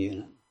ICU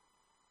unit.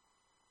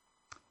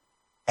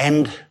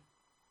 And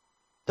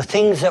the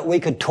things that we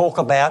could talk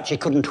about, she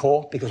couldn't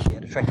talk because she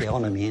had a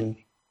tracheotomy in,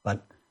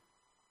 but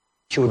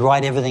she would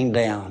write everything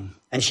down.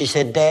 And she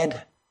said,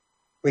 Dad,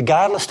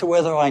 regardless to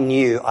whether I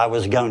knew I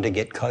was going to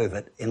get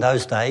COVID, in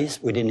those days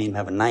we didn't even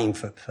have a name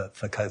for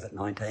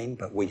COVID-19,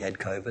 but we had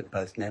COVID,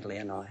 both Natalie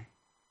and I.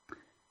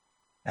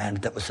 And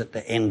that was at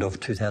the end of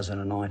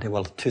 2019.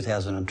 Well,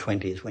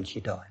 2020 is when she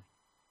died.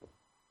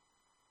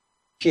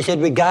 She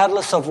said,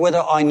 regardless of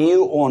whether I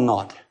knew or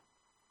not,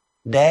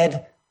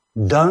 Dad,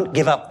 don't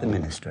give up the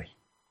ministry.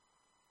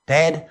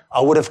 Dad, I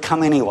would have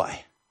come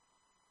anyway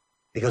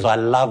because I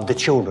love the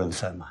children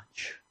so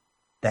much.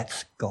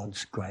 That's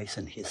God's grace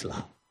and his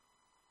love.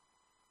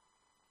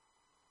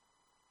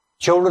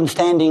 Children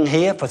standing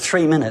here for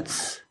 3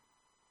 minutes,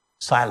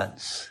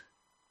 silence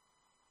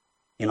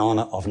in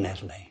honour of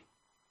Natalie.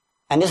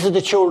 And this is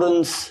the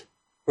children's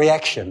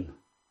reaction.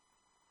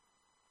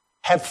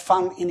 Have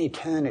fun in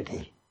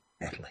eternity,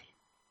 Natalie.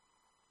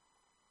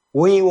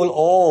 We will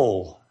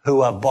all,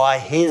 who are by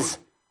his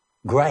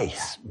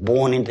grace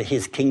born into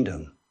his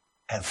kingdom,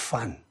 have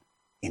fun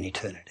in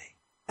eternity.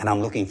 And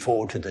I'm looking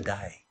forward to the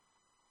day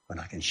when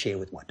I can share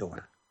with my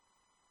daughter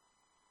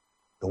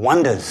the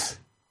wonders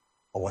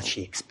of what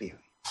she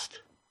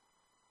experienced.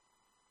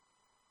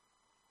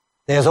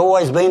 There's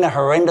always been a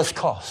horrendous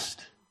cost.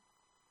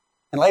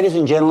 And ladies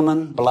and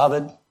gentlemen,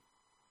 beloved,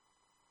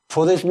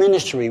 for this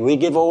ministry we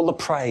give all the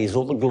praise,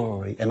 all the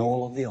glory and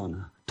all of the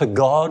honour to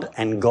God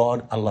and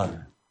God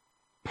alone.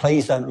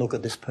 Please don't look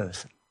at this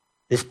person.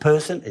 This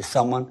person is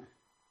someone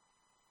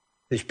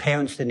whose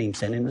parents didn't even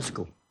send him to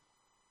school.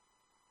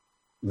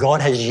 God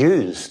has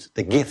used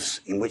the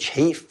gifts in which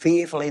he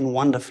fearfully and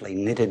wonderfully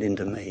knitted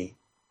into me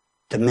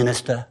to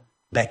minister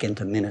back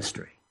into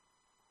ministry.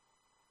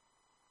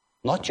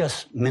 Not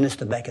just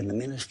minister back into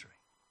ministry,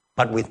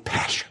 but with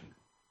passion.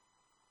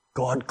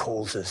 God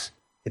calls us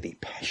to be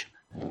passionate.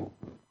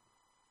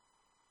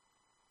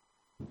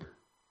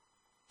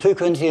 2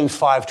 Corinthians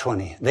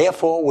 5:20.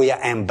 Therefore, we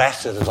are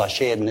ambassadors, I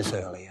shared in this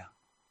earlier.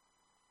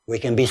 We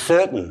can be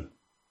certain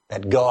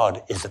that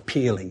God is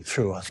appealing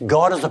through us.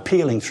 God is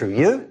appealing through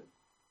you,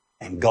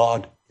 and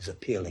God is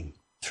appealing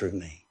through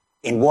me.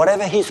 In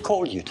whatever he's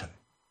called you to,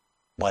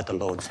 by the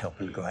Lord's help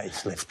and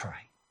grace. Let's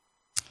pray.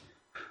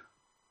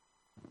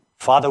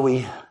 Father,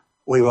 we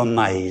were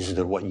amazed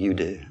at what you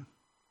do.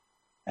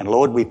 And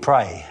Lord, we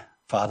pray,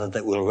 Father,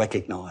 that we'll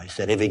recognise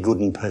that every good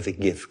and perfect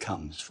gift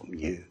comes from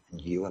you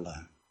and you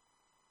alone.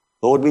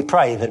 Lord, we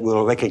pray that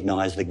we'll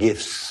recognise the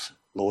gifts,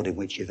 Lord, in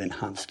which you've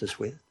enhanced us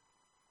with.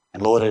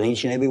 And Lord, and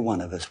each and every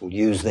one of us will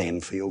use them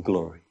for your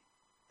glory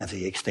and for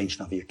the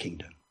extension of your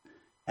kingdom.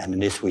 And in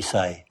this we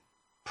say,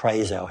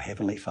 praise our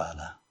Heavenly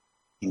Father.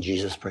 In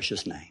Jesus'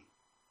 precious name.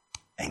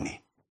 Amen.